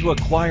complete to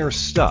acquire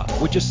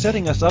stuff, which is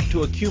setting us up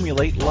to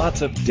accumulate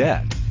lots of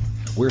debt.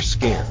 We're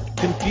scared,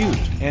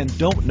 confused, and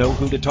don't know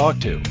who to talk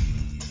to.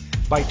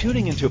 By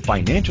tuning into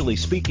Financially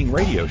Speaking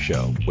radio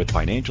show with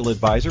financial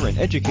advisor and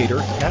educator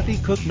Kathy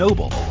Cook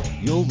Noble,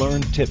 you'll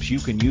learn tips you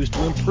can use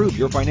to improve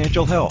your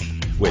financial health,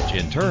 which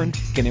in turn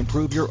can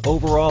improve your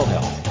overall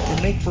health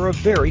and make for a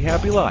very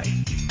happy life.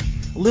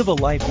 Live a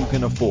life you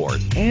can afford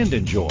and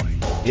enjoy.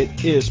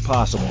 It is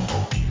possible.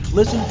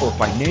 Listen for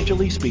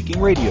Financially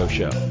Speaking radio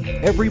show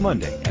every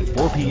Monday at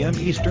 4 p.m.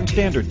 Eastern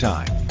Standard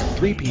Time,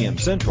 3 p.m.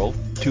 Central,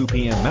 2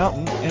 p.m.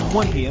 Mountain, and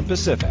 1 p.m.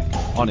 Pacific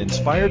on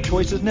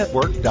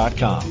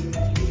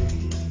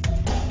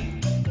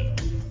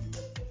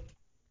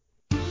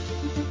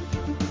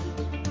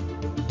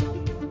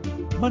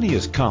InspiredChoicesNetwork.com. Money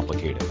is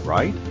complicated,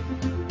 right?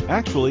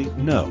 Actually,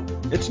 no,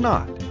 it's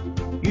not.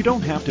 You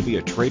don't have to be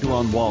a trader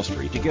on Wall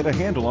Street to get a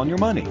handle on your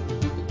money.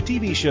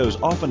 TV shows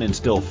often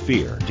instill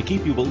fear to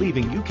keep you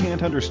believing you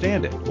can't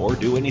understand it or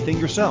do anything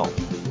yourself.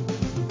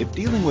 If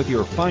dealing with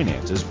your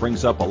finances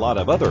brings up a lot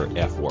of other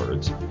F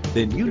words,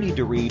 then you need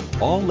to read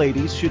All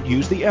Ladies Should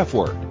Use the F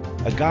Word,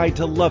 A Guide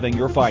to Loving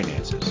Your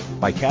Finances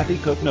by Kathy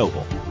Cook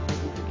Noble.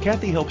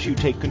 Kathy helps you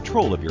take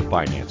control of your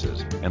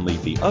finances and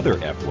leave the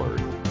other F word,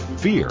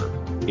 fear,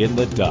 in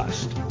the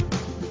dust.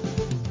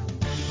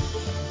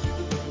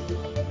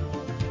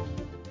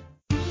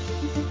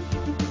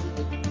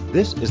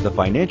 This is the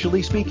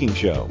Financially Speaking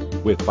Show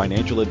with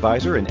financial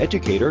advisor and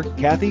educator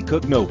Kathy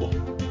Cook Noble.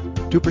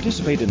 To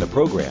participate in the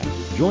program,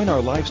 join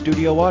our live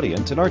studio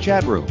audience in our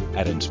chat room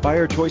at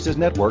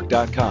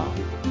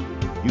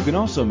InspiredChoicesNetwork.com. You can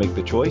also make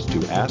the choice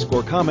to ask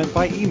or comment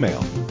by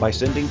email by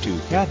sending to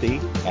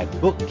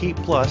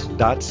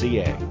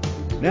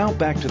Kathy@bookkeepplus.ca. Now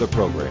back to the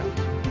program.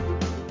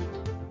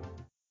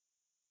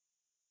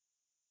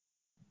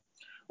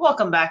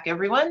 Welcome back,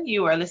 everyone.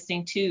 You are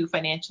listening to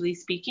Financially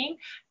Speaking,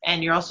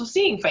 and you're also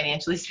seeing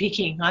Financially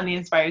Speaking on the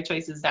Inspired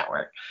Choices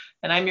Network.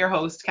 And I'm your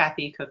host,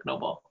 Kathy Cook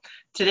Noble.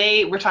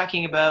 Today, we're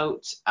talking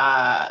about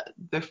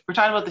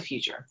the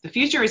future. The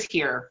future is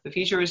here. The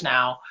future is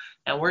now,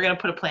 and we're going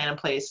to put a plan in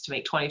place to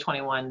make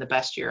 2021 the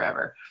best year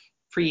ever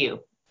for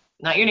you,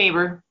 not your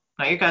neighbor,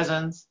 not your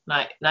cousins,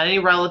 not any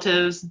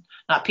relatives,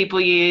 not people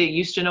you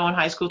used to know in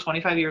high school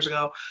 25 years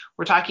ago.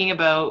 We're talking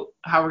about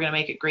how we're going to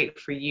make it great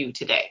for you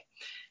today.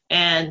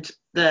 And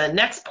the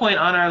next point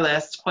on our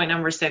list, point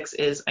number 6,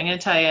 is I'm going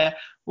to tell you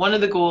one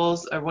of the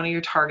goals or one of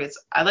your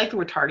targets. I like the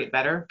word target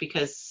better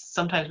because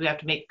sometimes we have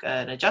to make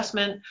an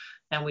adjustment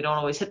and we don't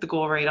always hit the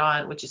goal right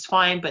on, which is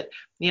fine. But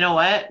you know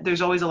what?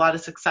 There's always a lot of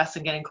success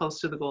in getting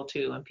close to the goal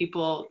too. And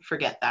people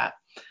forget that.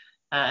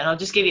 And I'll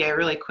just give you a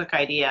really quick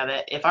idea of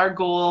it. If our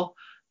goal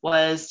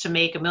was to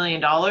make $1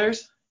 million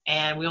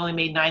and we only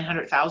made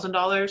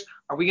 $900,000,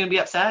 are we going to be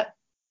upset?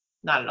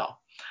 Not at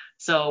all.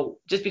 So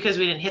just because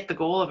we didn't hit the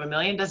goal of $1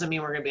 million doesn't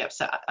mean we're going to be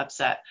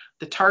upset.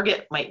 The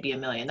target might be $1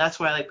 million. That's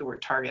why I like the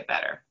word target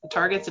better. The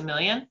target's $1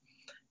 million,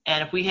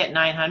 and if we hit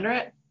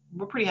 900,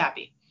 we're pretty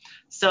happy.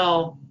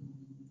 So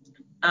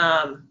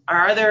our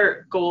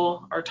other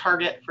goal or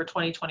target for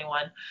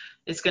 2021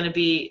 is going to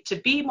be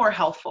more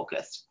health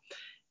focused.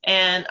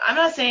 And I'm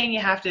not saying you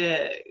have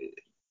to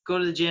go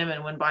to the gym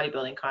and win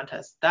bodybuilding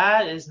contests.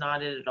 That is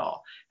not it at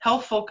all.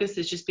 Health focus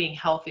is just being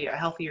healthier, a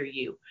healthier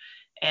you.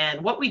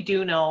 And what we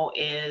do know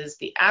is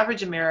the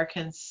average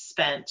American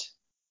spent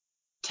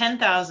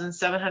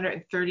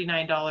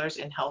 $10,739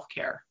 in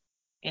healthcare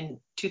in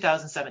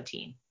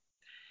 2017.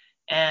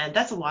 And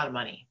that's a lot of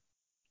money.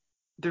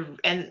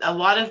 And a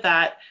lot of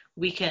that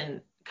we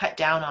can cut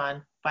down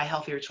on by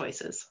healthier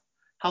choices,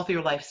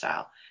 healthier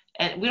lifestyle.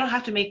 And we don't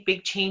have to make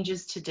big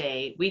changes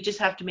today. We just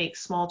have to make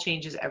small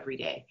changes every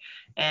day.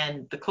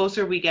 And the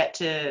closer we get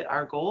to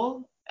our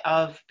goal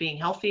of being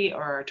healthy,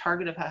 or our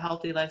target of a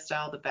healthy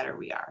lifestyle, the better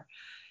we are.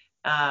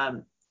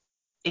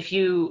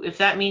 If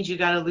that means you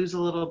got to lose a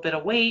little bit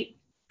of weight,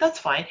 that's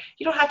fine.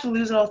 You don't have to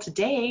lose it all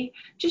today.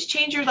 Just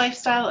change your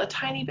lifestyle a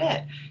tiny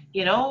bit.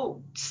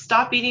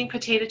 Stop eating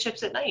potato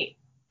chips at night.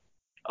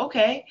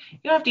 Okay, you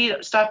don't have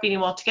to stop eating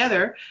them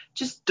altogether.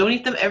 Just don't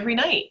eat them every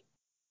night.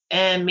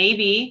 And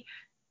maybe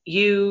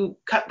you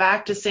cut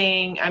back to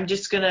saying, I'm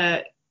just going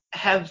to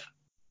have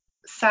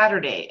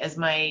Saturday as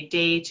my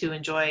day to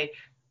enjoy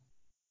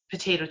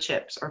potato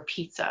chips or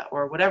pizza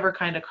or whatever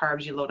kind of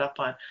carbs you load up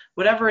on.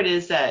 Whatever it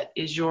is that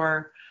is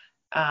your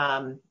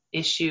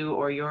issue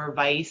or your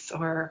vice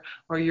or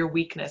your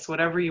weakness,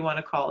 whatever you want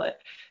to call it.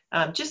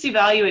 Just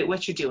evaluate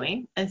what you're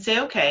doing and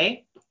say,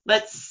 okay,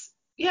 let's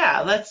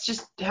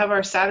just have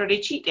our Saturday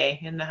cheat day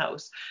in the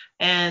house.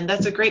 And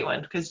that's a great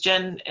one, because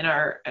Jen in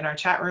our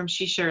chat room,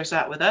 she shares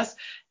that with us,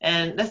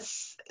 and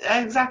that's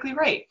exactly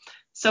right.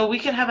 So we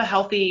can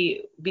have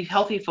be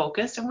healthy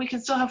focused, and we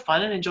can still have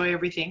fun and enjoy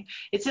everything.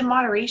 It's in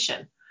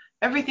moderation.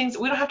 We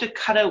don't have to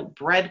cut out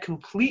bread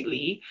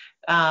completely.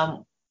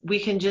 We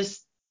can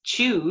just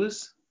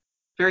choose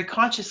very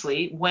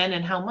consciously when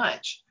and how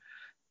much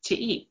to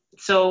eat.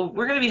 So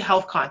we're going to be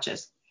health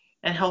conscious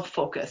and health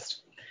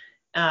focused.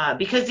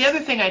 Because the other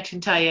thing I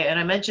can tell you, and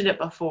I mentioned it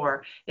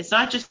before, it's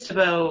not just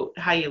about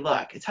how you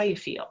look, it's how you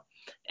feel.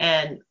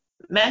 And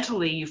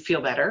mentally you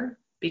feel better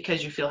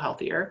because you feel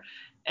healthier,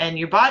 and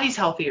your body's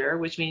healthier,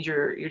 which means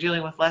you're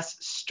dealing with less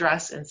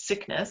stress and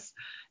sickness.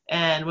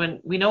 And when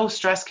we know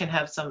stress can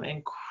have some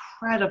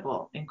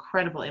incredible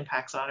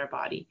impacts on our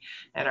body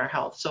and our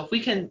health. So if we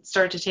can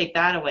start to take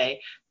that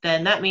away,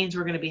 then that means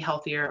we're going to be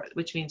healthier,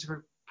 which means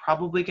we're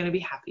probably going to be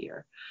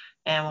happier.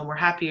 And when we're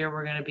happier,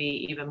 we're going to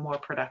be even more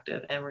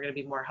productive, and we're going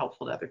to be more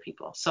helpful to other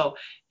people. So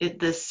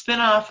the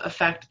spin-off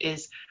effect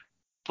is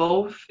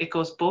both. It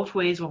goes both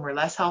ways. When we're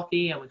less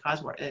healthy and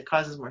it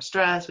causes more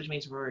stress, which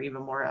means we're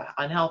even more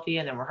unhealthy,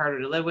 and then we're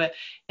harder to live with.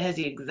 It has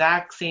the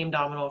exact same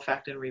domino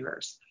effect in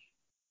reverse.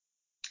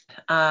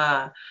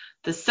 The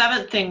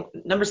seventh thing,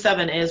 number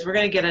 7, is we're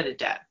going to get out of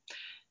debt.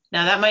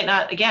 Now that might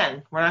not,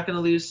 again, we're not going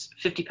to lose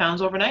 50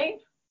 pounds overnight.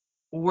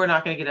 We're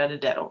not going to get out of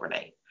debt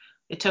overnight.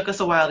 It took us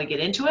a while to get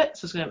into it,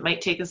 so it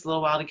might take us a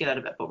little while to get out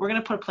of it, but we're going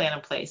to put a plan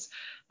in place,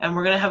 and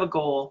we're going to have a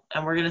goal,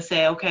 and we're going to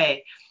say,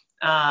 okay,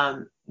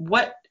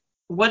 what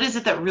is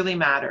it that really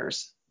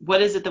matters?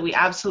 What is it that we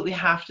absolutely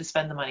have to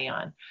spend the money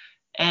on?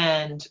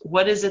 And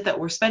what is it that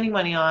we're spending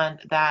money on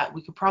that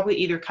we could probably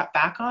either cut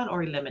back on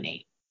or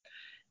eliminate?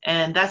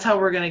 And that's how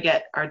we're going to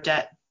get our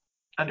debt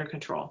under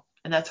control,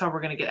 and that's how we're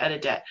going to get out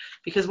of debt.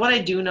 Because what I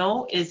do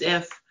know is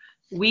if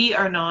we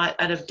are not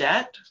out of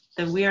debt,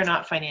 then we are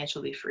not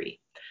financially free.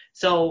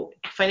 So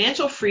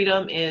financial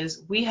freedom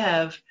is we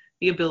have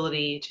the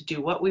ability to do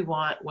what we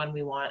want when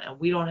we want, and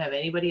we don't have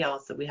anybody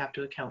else that we have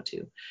to account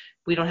to.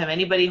 We don't have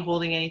anybody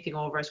holding anything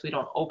over us. We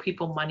don't owe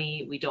people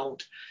money. We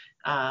don't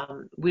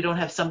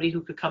have somebody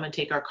who could come and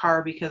take our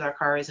car because our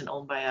car isn't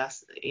owned by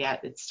us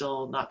yet. It's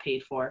still not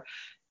paid for.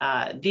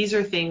 These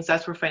are things,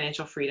 that's where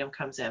financial freedom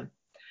comes in.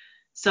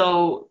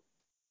 So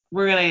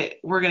we're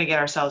gonna get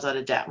ourselves out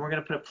of debt. We're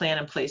gonna put a plan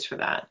in place for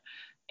that.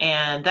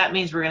 And that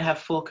means we're going to have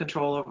full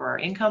control over our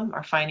income,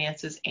 our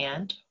finances,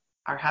 and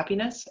our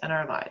happiness and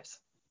our lives.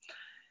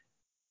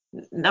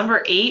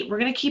 Number 8, we're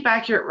going to keep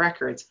accurate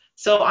records.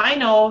 So I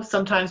know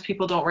sometimes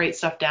people don't write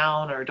stuff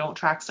down or don't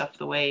track stuff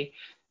the way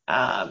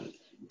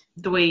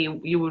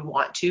you would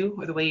want to,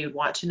 or the way you'd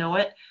want to know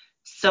it.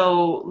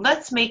 So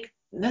let's make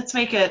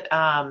it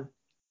a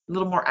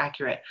little more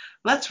accurate.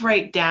 Let's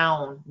write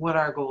down what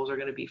our goals are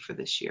going to be for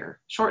this year: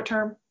 short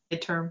term,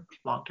 mid-term,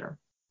 long term.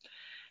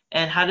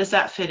 And how does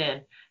that fit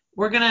in?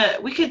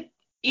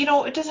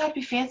 It doesn't have to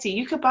be fancy.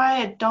 You could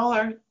buy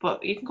 $1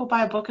 book. You can go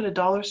buy a book at a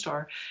dollar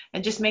store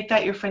and just make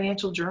that your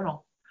financial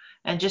journal,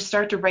 and just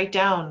start to write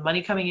down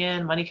money coming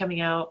in, money coming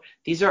out.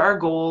 These are our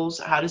goals.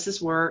 How does this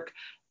work?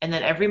 And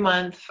then every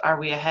month, are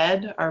we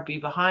ahead? Are we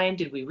behind?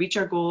 Did we reach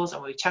our goals?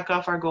 And when we check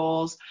off our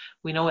goals,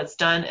 we know it's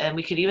done. And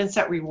we could even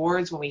set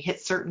rewards when we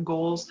hit certain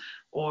goals,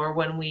 or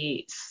when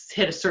we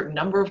hit a certain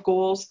number of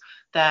goals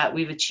that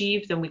we've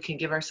achieved, then we can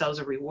give ourselves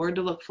a reward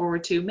to look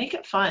forward to. Make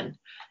it fun,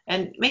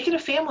 and make it a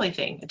family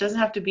thing. It doesn't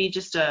have to be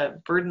just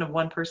a burden of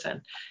one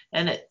person.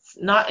 And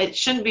it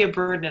shouldn't be a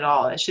burden at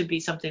all. It should be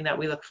something that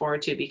we look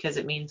forward to, because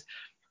it means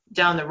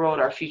down the road,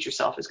 our future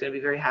self is going to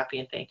be very happy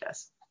and thank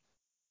us.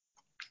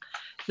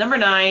 Number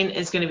 9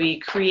 is going to be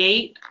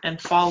create and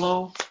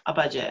follow a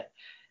budget.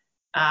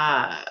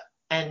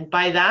 And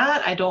by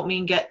that, I don't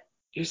mean get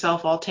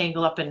yourself all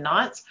tangled up in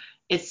knots.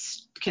 It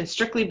can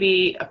strictly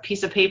be a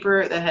piece of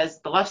paper that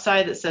has the left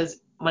side that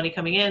says money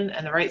coming in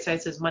and the right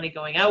side says money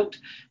going out.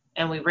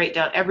 And we write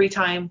down every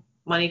time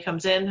money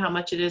comes in how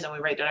much it is, and we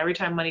write down every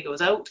time money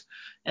goes out.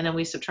 And then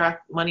we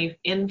subtract money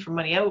in from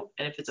money out.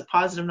 And if it's a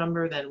positive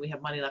number, then we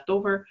have money left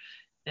over.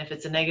 And if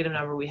it's a negative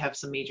number, we have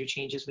some major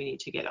changes we need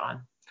to get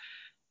on.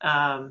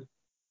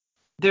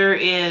 There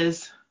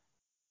is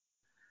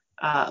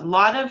a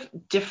lot of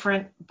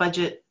different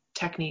budget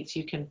techniques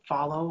you can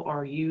follow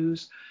or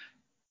use.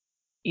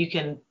 You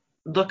can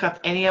look up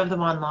any of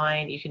them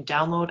online. You can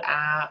download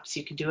apps.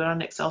 You can do it on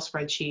an Excel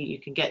spreadsheet. You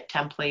can get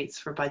templates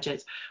for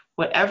budgets.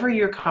 Whatever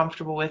you're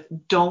comfortable with,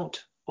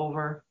 don't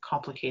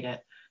overcomplicate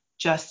it.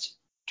 Just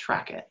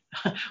track it.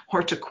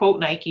 Or to quote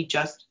Nike,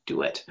 just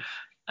do it.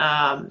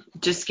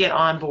 Just get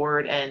on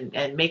board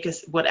and make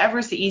us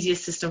whatever's the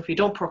easiest system for you.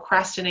 Don't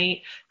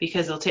procrastinate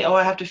because they'll say, oh,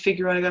 I have to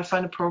figure out, I got to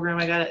find a program.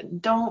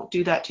 Don't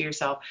do that to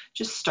yourself.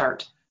 Just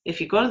start.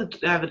 If you go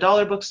to have a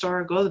dollar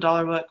bookstore, go to the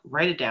dollar book,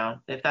 write it down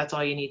if that's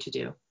all you need to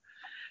do.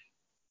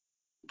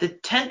 The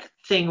 10th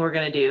thing we're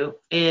going to do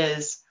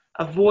is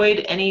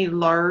avoid any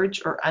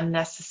large or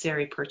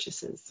unnecessary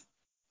purchases.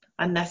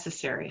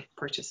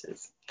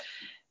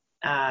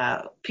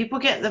 People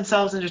get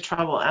themselves into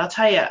trouble. And I'll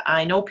tell you,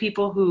 I know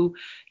people who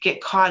get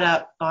caught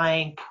up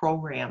buying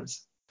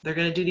programs. They're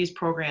going to do these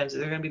programs.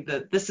 They're going to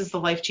be this is the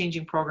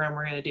life-changing program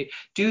we're going to do.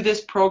 Do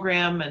this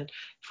program and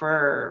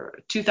for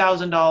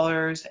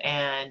 $2,000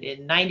 and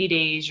in 90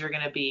 days you're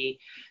going to be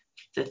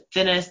the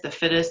thinnest, the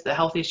fittest, the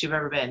healthiest you've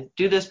ever been.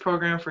 Do this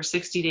program for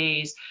 60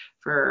 days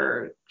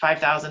for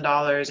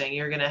 $5,000 and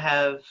you're going to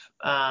have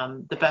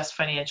the best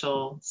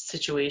financial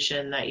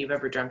situation that you've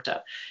ever dreamt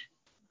of.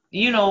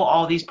 You know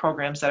all these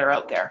programs that are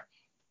out there.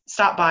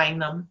 Stop buying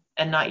them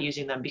and not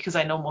using them, because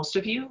I know most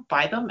of you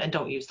buy them and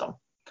don't use them.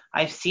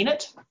 I've seen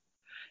it,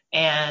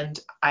 and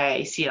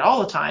I see it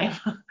all the time,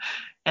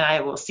 and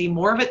I will see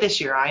more of it this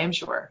year, I am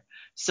sure.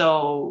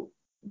 So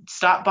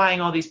stop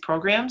buying all these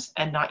programs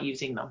and not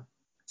using them.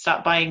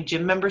 Stop buying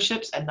gym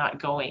memberships and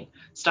not going.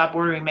 Stop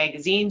ordering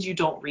magazines you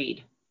don't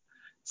read.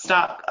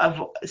 Stop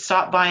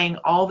buying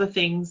all the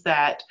things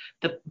the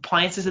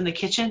appliances in the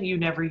kitchen you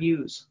never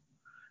use.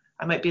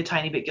 I might be a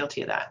tiny bit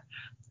guilty of that.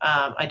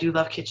 I do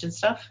love kitchen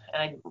stuff,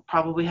 and I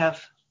probably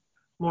have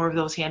more of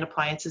those hand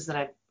appliances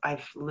than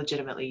I've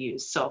legitimately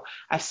used. So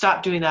I've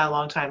stopped doing that a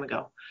long time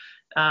ago.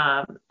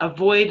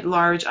 Avoid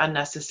large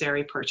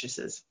unnecessary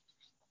purchases.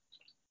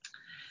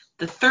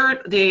 The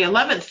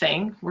 11th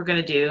thing we're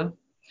going to do,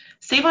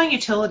 save on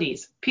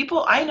utilities.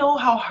 People, I know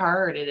how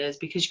hard it is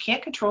because you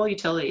can't control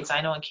utilities.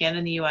 I know in Canada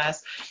and the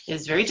US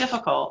it's very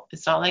difficult.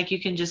 It's not like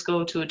you can just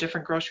go to a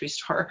different grocery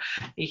store.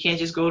 You can't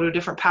just go to a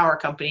different power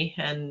company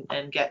and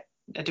get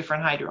a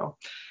different hydro.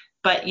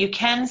 But you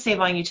can save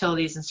on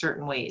utilities in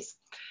certain ways.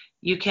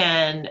 You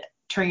can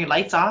turn your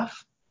lights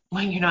off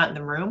when you're not in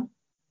the room.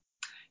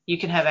 You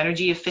can have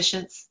energy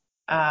efficient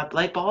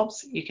light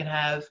bulbs. You can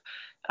have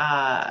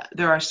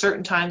there are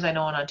certain times, I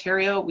know in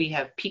Ontario, we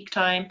have peak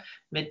time,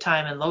 mid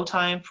time, and low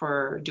time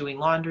for doing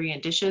laundry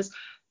and dishes.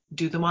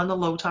 Do them on the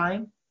low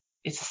time.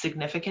 It's a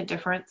significant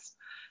difference.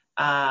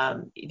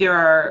 There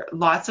are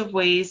lots of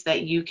ways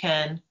that you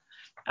can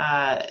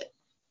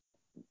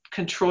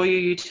control your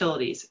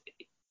utilities.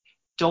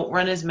 Don't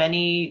run as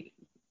many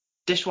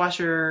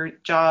dishwasher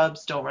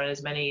jobs. Don't run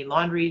as many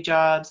laundry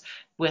jobs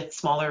with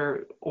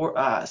smaller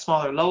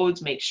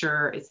loads. Make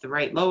sure it's the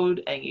right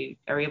load and you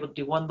are able to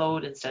do one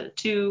load instead of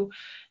two,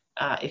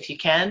 if you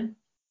can,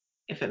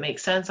 if it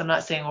makes sense. I'm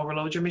not saying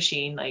overload your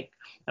machine. Like,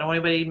 I don't want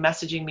anybody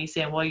messaging me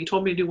saying, well, you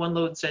told me to do one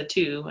load instead of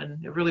two,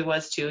 and it really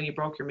was two, and you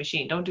broke your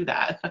machine. Don't do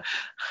that.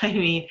 I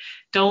mean,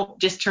 don't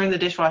just turn the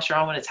dishwasher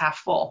on when it's half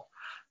full.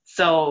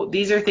 So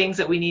these are things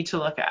that we need to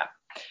look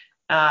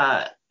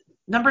at.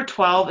 Number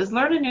 12 is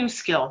learn a new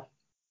skill.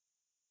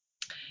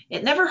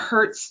 It never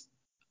hurts.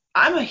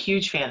 I'm a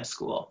huge fan of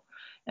school,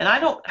 and I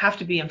don't have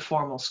to be in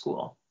formal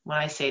school when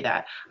I say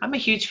that. I'm a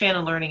huge fan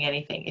of learning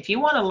anything. If you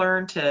want to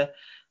learn to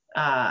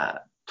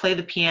play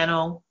the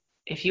piano,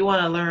 if you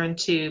want to learn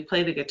to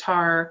play the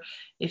guitar,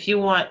 if you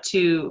want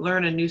to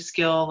learn a new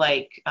skill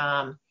like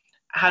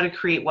how to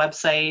create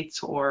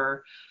websites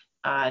or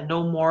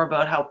know more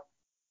about how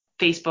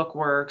Facebook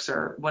works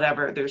or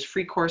whatever, there's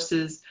free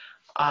courses.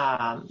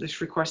 There's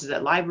free courses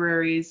at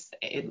libraries.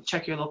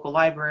 Check your local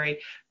library.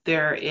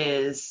 There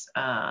is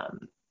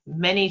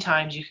many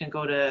times you can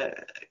go to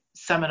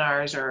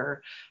seminars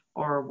or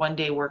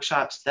one-day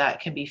workshops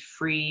that can be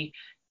free.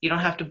 You don't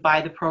have to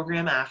buy the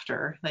program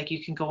after. Like,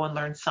 you can go and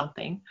learn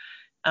something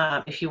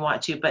if you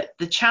want to. But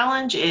the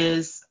challenge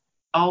is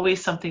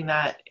always something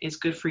that is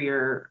good for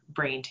your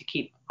brain to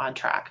keep on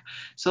track.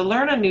 So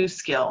learn a new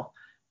skill.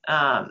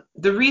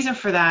 The reason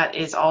for that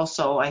is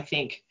also, I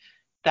think,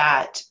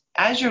 that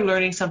as you're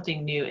learning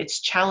something new,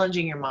 it's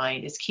challenging your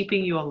mind, it's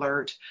keeping you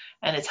alert,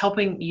 and it's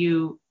helping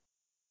you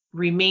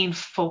remain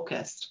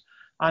focused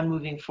on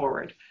moving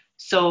forward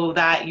so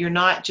that you're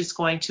not just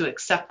going to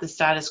accept the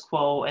status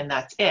quo and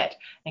that's it,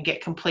 and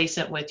get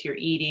complacent with your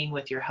eating,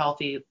 with your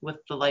healthy, with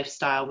the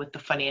lifestyle, with the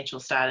financial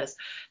status.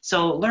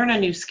 So learn a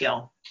new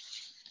skill.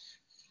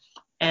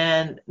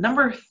 And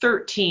number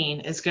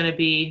 13 is going to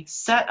be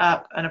set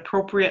up an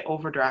appropriate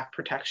overdraft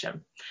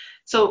protection.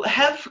 So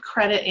have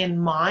credit in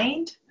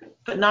mind,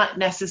 but not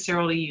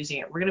necessarily using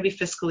it. We're going to be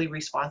fiscally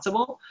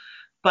responsible,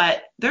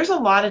 but there's a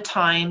lot of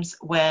times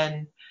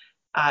when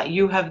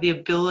you have the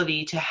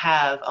ability to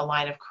have a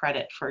line of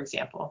credit, for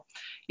example.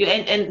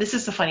 And this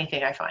is the funny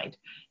thing I find.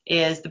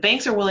 is the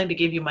banks are willing to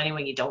give you money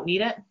when you don't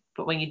need it,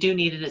 but when you do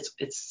need it,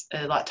 it's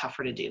a lot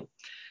tougher to do.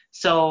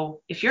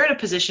 So if you're in a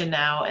position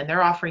now and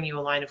they're offering you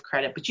a line of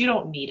credit, but you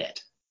don't need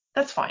it,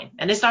 that's fine.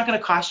 And it's not going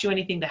to cost you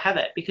anything to have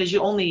it because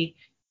you only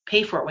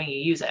pay for it when you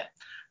use it.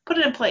 Put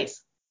it in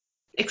place.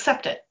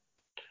 Accept it.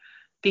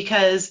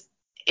 Because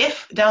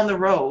if down the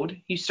road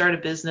you start a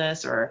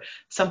business or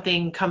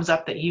something comes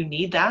up that you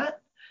need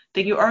that,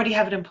 then you already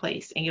have it in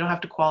place and you don't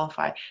have to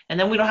qualify. And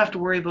then we don't have to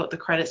worry about the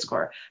credit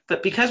score.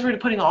 But because we're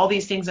putting all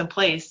these things in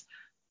place,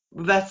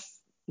 that's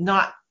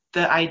not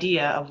the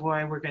idea of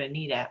why we're going to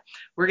need it.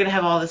 We're going to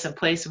have all this in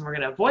place and we're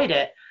going to avoid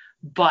it.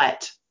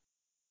 But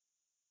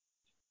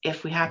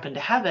if we happen to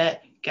have it,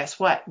 guess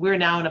what? We're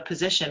now in a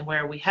position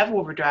where we have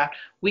overdraft.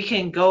 We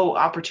can go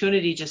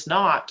opportunity just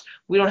knocked.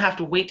 We don't have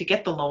to wait to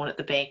get the loan at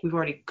the bank. We've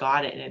already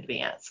got it in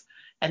advance.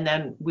 And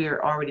then we're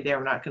already there.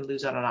 We're not going to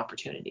lose out on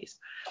opportunities.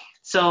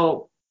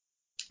 So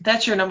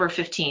that's your number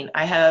 15.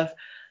 I have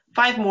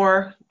 5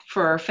 more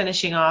for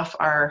finishing off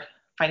our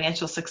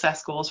financial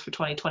success goals for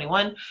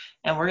 2021.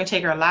 And we're going to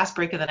take our last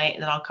break of the night,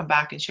 and then I'll come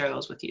back and share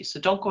those with you. So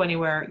don't go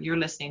anywhere. You're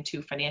listening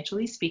to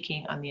Financially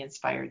Speaking on the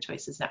Inspired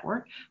Choices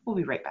Network. We'll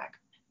be right back.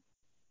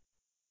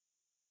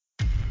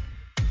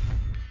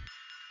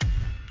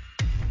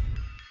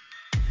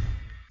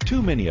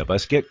 Too many of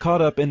us get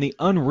caught up in the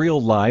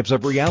unreal lives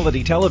of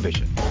reality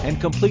television and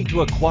complete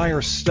to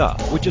acquire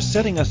stuff, which is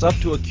setting us up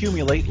to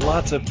accumulate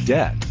lots of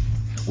debt.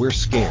 We're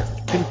scared,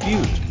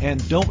 confused,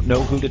 and don't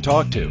know who to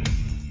talk to.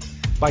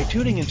 By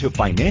tuning into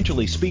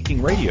Financially Speaking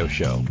radio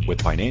show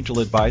with financial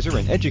advisor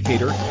and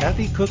educator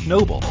Kathy Cook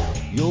Noble,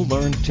 you'll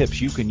learn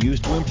tips you can use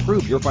to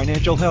improve your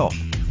financial health,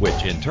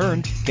 which in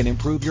turn can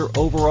improve your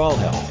overall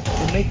health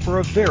and make for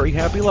a very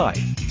happy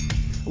life.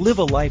 Live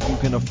a life you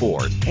can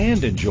afford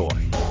and enjoy.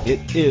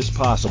 It is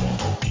possible.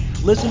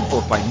 Listen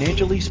for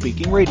Financially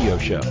Speaking radio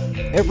show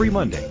every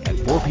Monday at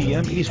 4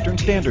 p.m. Eastern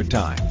Standard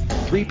Time,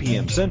 3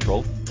 p.m.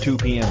 Central, 2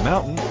 p.m.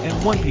 Mountain,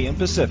 and 1 p.m.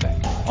 Pacific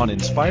on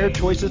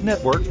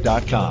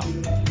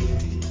InspiredChoicesNetwork.com.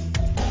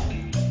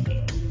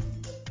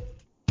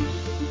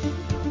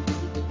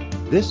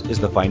 This is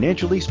the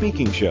Financially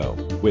Speaking Show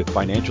with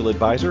financial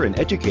advisor and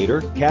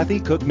educator Kathy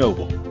Cook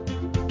Noble.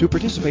 To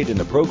participate in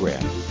the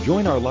program,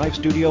 join our live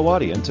studio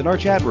audience in our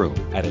chat room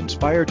at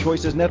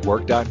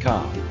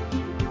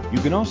InspiredChoicesNetwork.com.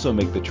 You can also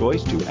make the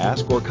choice to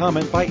ask or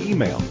comment by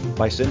email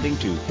by sending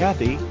to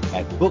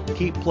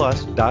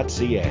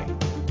Kathy@bookkeepplus.ca.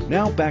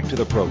 Now back to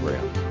the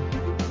program.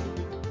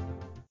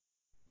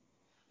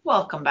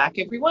 Welcome back,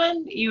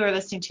 everyone. You are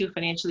listening to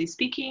Financially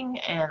Speaking,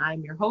 and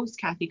I'm your host,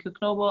 Kathy Cook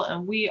Noble,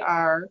 and we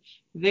are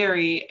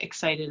very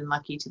excited and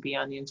lucky to be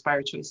on the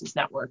Inspired Choices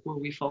Network, where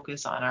we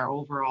focus on our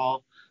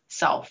overall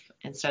self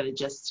instead of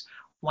just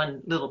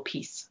one little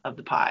piece of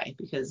the pie,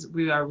 because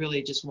we are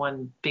really just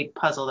one big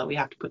puzzle that we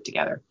have to put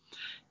together.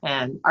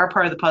 And our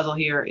part of the puzzle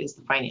here is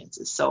the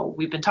finances. So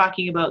we've been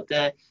talking about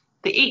the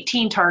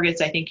 18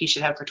 targets I think you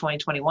should have for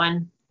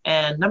 2021.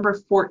 And number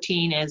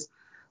 14 is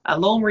a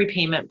loan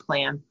repayment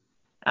plan.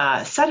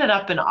 Set it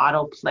up in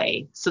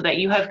autoplay so that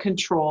you have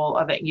control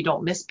of it. You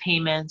don't miss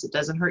payments. It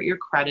doesn't hurt your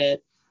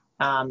credit.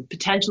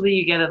 Potentially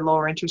you get a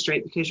lower interest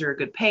rate because you're a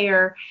good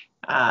payer.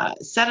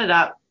 Set it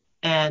up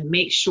and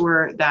make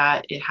sure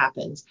that it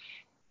happens.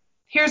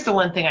 Here's the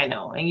one thing I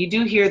know, and you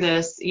do hear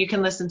this, you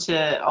can listen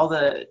to all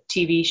the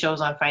TV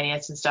shows on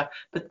finance and stuff,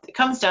 but it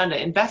comes down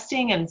to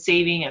investing and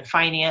saving and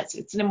finance.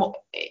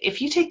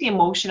 If you take the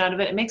emotion out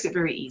of it, it makes it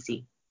very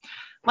easy.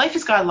 Life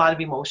has got a lot of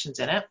emotions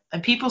in it,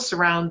 and people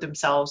surround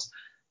themselves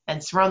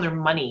and surround their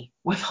money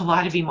with a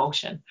lot of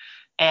emotion.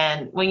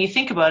 And when you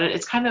think about it,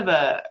 it's kind of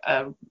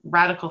a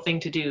radical thing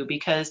to do,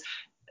 because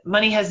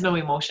money has no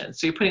emotion.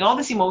 So you're putting all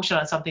this emotion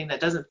on something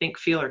that doesn't think,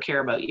 feel, or care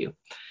about you.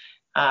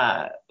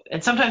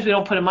 And sometimes we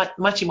don't put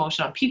much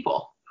emotion on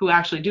people who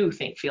actually do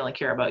think, feel, and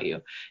care about you.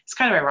 It's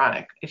kind of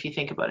ironic if you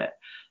think about it.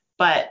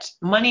 But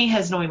money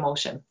has no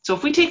emotion. So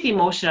if we take the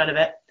emotion out of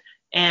it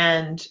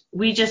and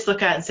we just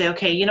look at it and say,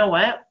 okay, you know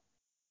what?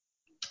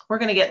 We're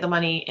going to get the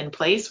money in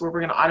place where we're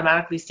going to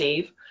automatically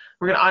save.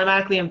 We're going to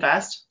automatically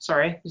invest.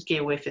 Sorry, just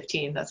gave away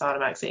 15. That's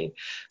automatic save.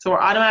 So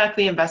we're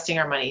automatically investing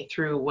our money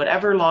through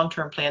whatever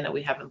long-term plan that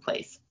we have in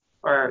place,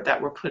 or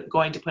that we're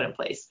going to put in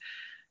place.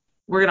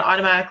 We're going to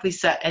automatically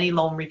set any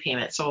loan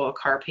repayment, so a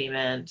car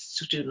payment,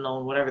 student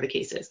loan, whatever the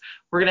case is.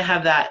 We're going to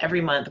have that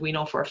every month. We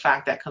know for a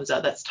fact that comes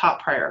out. That's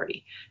top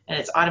priority. And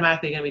it's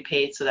automatically going to be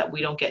paid so that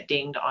we don't get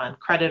dinged on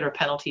credit or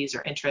penalties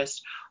or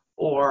interest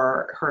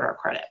or hurt our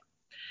credit.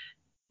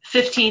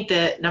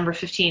 Number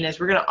 15 is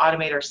we're going to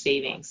automate our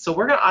savings. So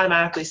we're going to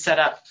automatically set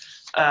up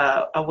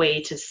a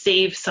way to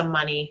save some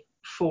money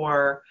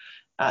for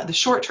the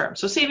short term.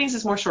 So savings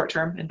is more short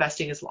term,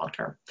 investing is long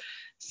term.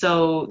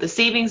 So the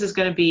savings is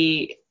going to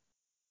be,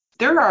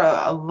 there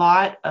are a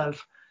lot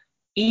of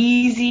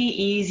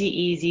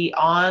easy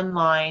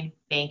online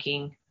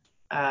banking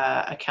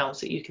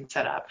accounts that you can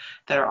set up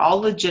that are all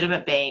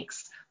legitimate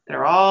banks.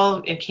 They're all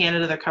in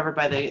Canada. They're covered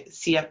by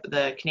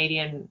the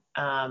Canadian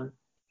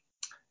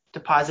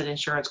Deposit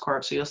Insurance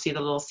Corp. So you'll see the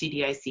little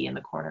CDIC in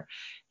the corner.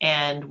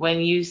 And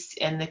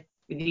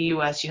the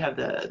US, you have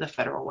the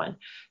federal one.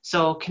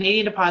 So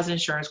Canadian Deposit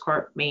Insurance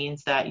Corp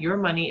means that your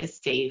money is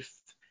safe.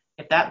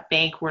 If that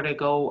bank were to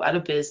go out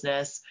of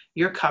business,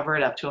 you're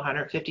covered up to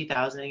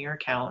 $150,000 in your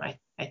account.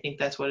 I think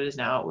that's what it is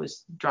now. It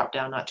was dropped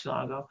down not too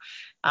long ago.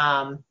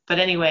 But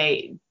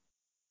anyway,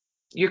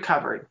 you're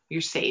covered.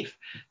 You're safe.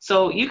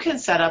 So you can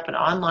set up an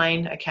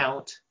online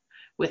account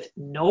with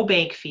no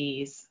bank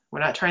fees. We're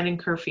not trying to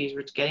incur fees.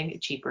 We're getting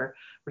it cheaper.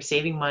 We're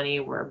saving money.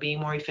 We're being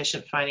more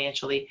efficient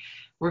financially.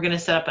 We're going to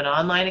set up an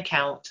online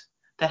account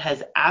that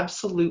has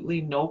absolutely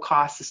no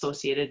costs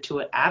associated to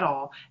it at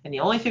all. And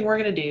the only thing we're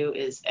going to do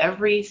is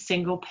every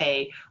single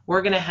pay,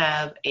 we're going to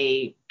have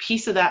a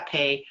piece of that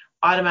pay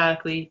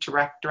automatically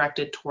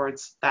directed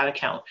towards that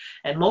account.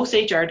 And most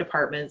HR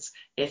departments,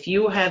 if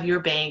you have your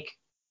bank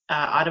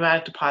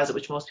automatic deposit,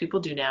 which most people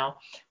do now,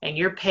 and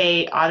your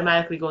pay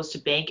automatically goes to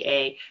Bank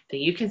A,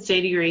 then you can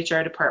say to your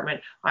HR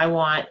department, I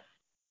want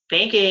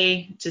Bank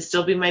A to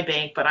still be my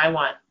bank, but I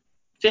want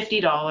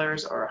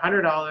 $50 or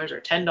 $100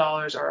 or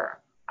 $10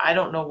 or I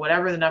don't know,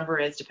 whatever the number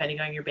is, depending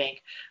on your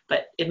bank,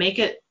 but make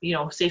it,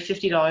 say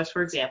 $50,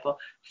 for example.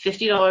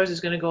 $50 is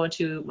going to go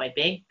into my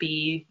Bank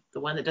B, the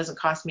one that doesn't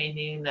cost me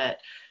anything, that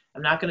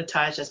I'm not going to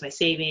touch. That's my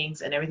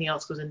savings, and everything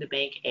else goes into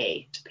Bank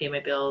A to pay my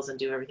bills and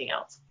do everything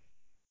else.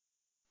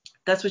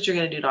 That's what you're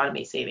going to do to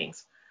automate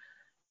savings.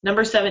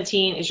 Number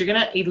 17 is you're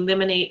going to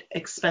eliminate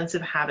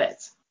expensive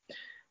habits.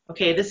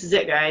 Okay, this is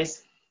it,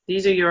 guys.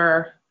 These are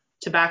your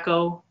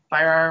tobacco,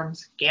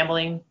 firearms,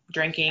 gambling,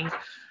 drinking,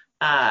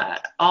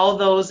 all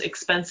those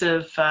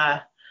expensive,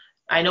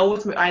 I know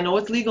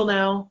it's legal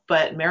now,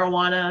 but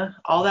marijuana,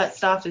 all that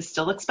stuff is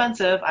still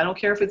expensive. I don't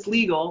care if it's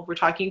legal. We're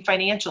talking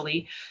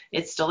financially.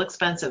 It's still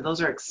expensive.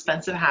 Those are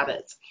expensive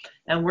habits.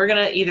 And we're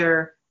going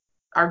to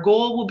our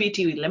goal will be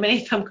to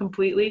eliminate them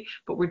completely,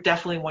 but we're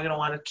definitely going to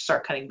want to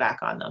start cutting back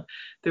on them.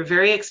 They're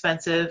very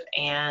expensive,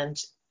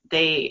 and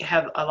they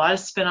have a lot of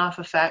spin-off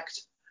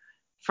effect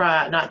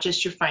from not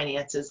just your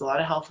finances, a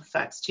lot of health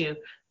effects too,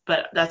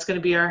 but that's going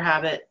to be our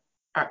habit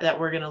that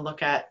we're going to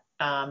look at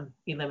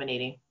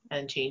eliminating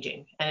and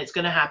changing. And it's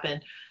going to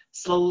happen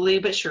slowly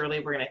but surely.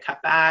 We're going to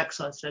cut back.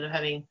 So instead of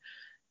having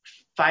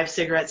 5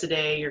 cigarettes a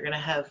day, you're going to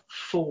have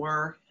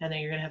 4, and then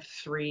you're going to have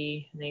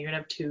 3, and then you're going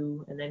to have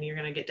 2, and then you're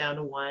going to get down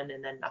to 1,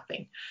 and then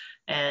nothing.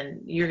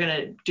 And you're going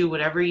to do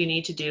whatever you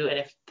need to do. And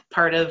if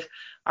part of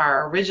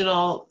our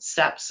original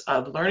steps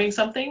of learning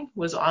something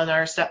was on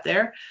our step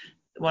there,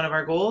 one of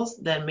our goals,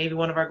 then maybe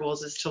one of our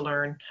goals is to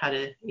learn how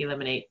to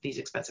eliminate these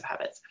expensive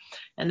habits.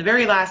 And the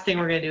very last thing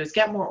we're going to do is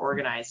get more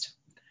organized.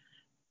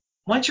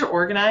 Once you're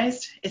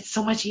organized, it's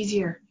so much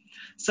easier.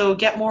 So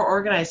get more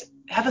organized.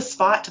 Have a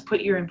spot to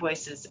put your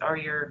invoices or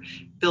your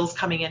bills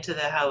coming into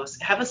the house.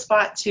 Have a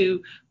spot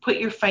to put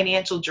your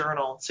financial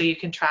journal so you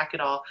can track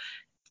it all.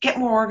 Get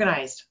more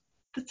organized.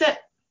 That's it.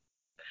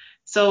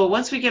 So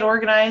once we get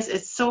organized,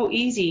 it's so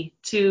easy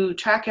to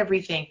track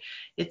everything.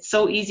 It's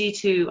so easy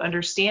to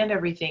understand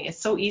everything.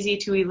 It's so easy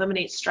to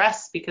eliminate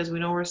stress because we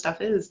know where stuff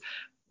is.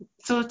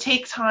 So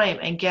take time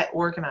and get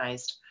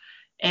organized.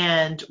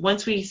 And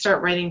once we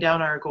start writing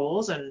down our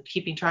goals and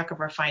keeping track of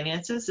our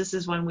finances, this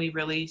is when we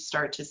really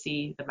start to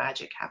see the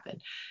magic happen.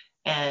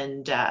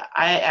 And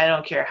I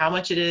don't care how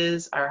much it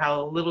is or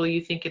how little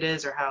you think it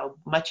is or how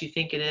much you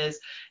think it is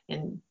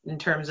in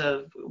terms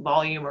of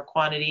volume or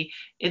quantity.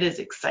 It is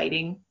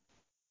exciting.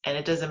 And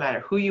it doesn't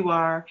matter who you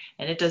are,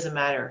 and it doesn't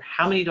matter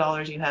how many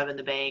dollars you have in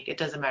the bank. It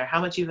doesn't matter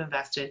how much you've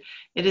invested.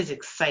 It is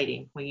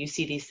exciting when you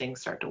see these things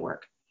start to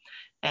work.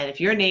 And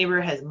if your neighbor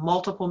has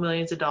multiple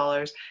millions of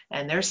dollars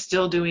and they're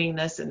still doing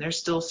this and they're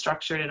still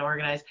structured and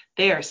organized,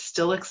 they are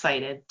still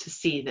excited to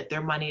see that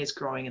their money is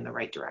growing in the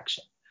right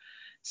direction.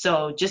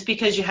 So just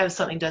because you have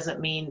something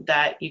doesn't mean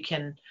that you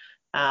can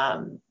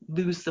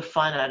lose the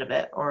fun out of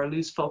it or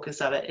lose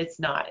focus of it. It's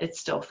not. It's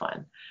still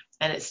fun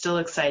and it's still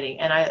exciting.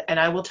 And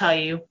I will tell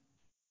you,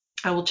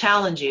 I will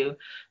challenge you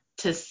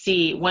to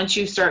see, once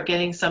you start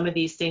getting some of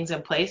these things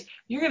in place,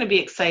 you're going to be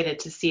excited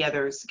to see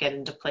others get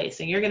into place.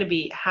 And you're going to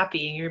be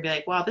happy and you're going to be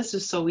like, wow, this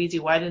is so easy.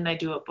 Why didn't I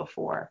do it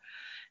before?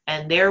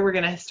 And there we're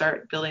going to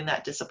start building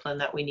that discipline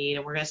that we need.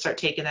 And we're going to start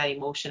taking that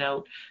emotion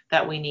out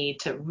that we need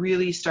to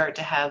really start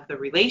to have the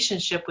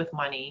relationship with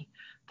money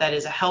that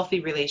is a healthy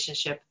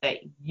relationship that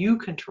you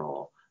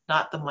control,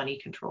 not the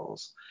money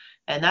controls.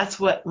 And that's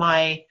what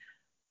my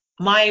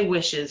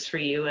wishes for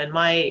you and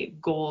my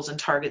goals and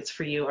targets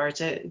for you are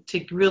to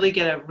really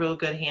get a real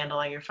good handle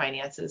on your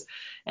finances.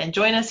 And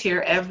join us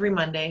here every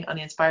Monday on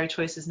the Inspired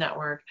Choices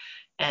Network,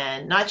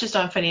 and not just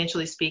on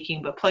Financially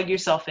Speaking, but plug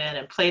yourself in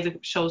and play the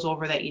shows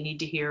over that you need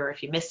to hear. Or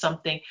if you missed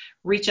something,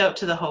 reach out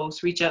to the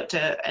host, reach out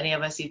to any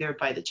of us either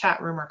by the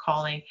chat room or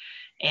calling,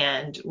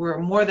 and we're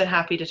more than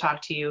happy to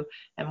talk to you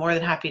and more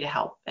than happy to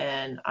help.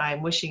 And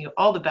I'm wishing you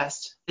all the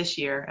best this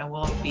year, and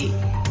we'll be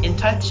in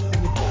touch.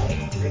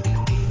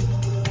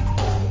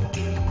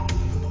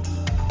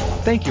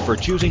 Thank you for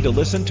choosing to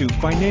listen to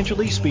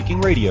Financially Speaking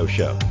Radio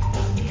Show.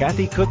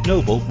 Kathy Cook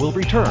Noble will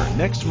return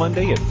next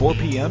Monday at 4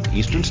 p.m.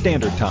 Eastern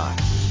Standard Time,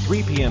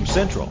 3 p.m.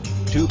 Central,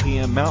 2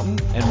 p.m. Mountain,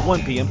 and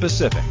 1 p.m.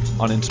 Pacific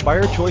on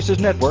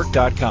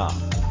InspiredChoicesNetwork.com.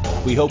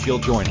 We hope you'll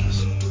join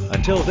us.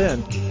 Until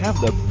then, have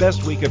the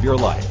best week of your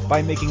life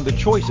by making the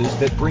choices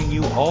that bring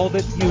you all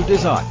that you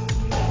desire.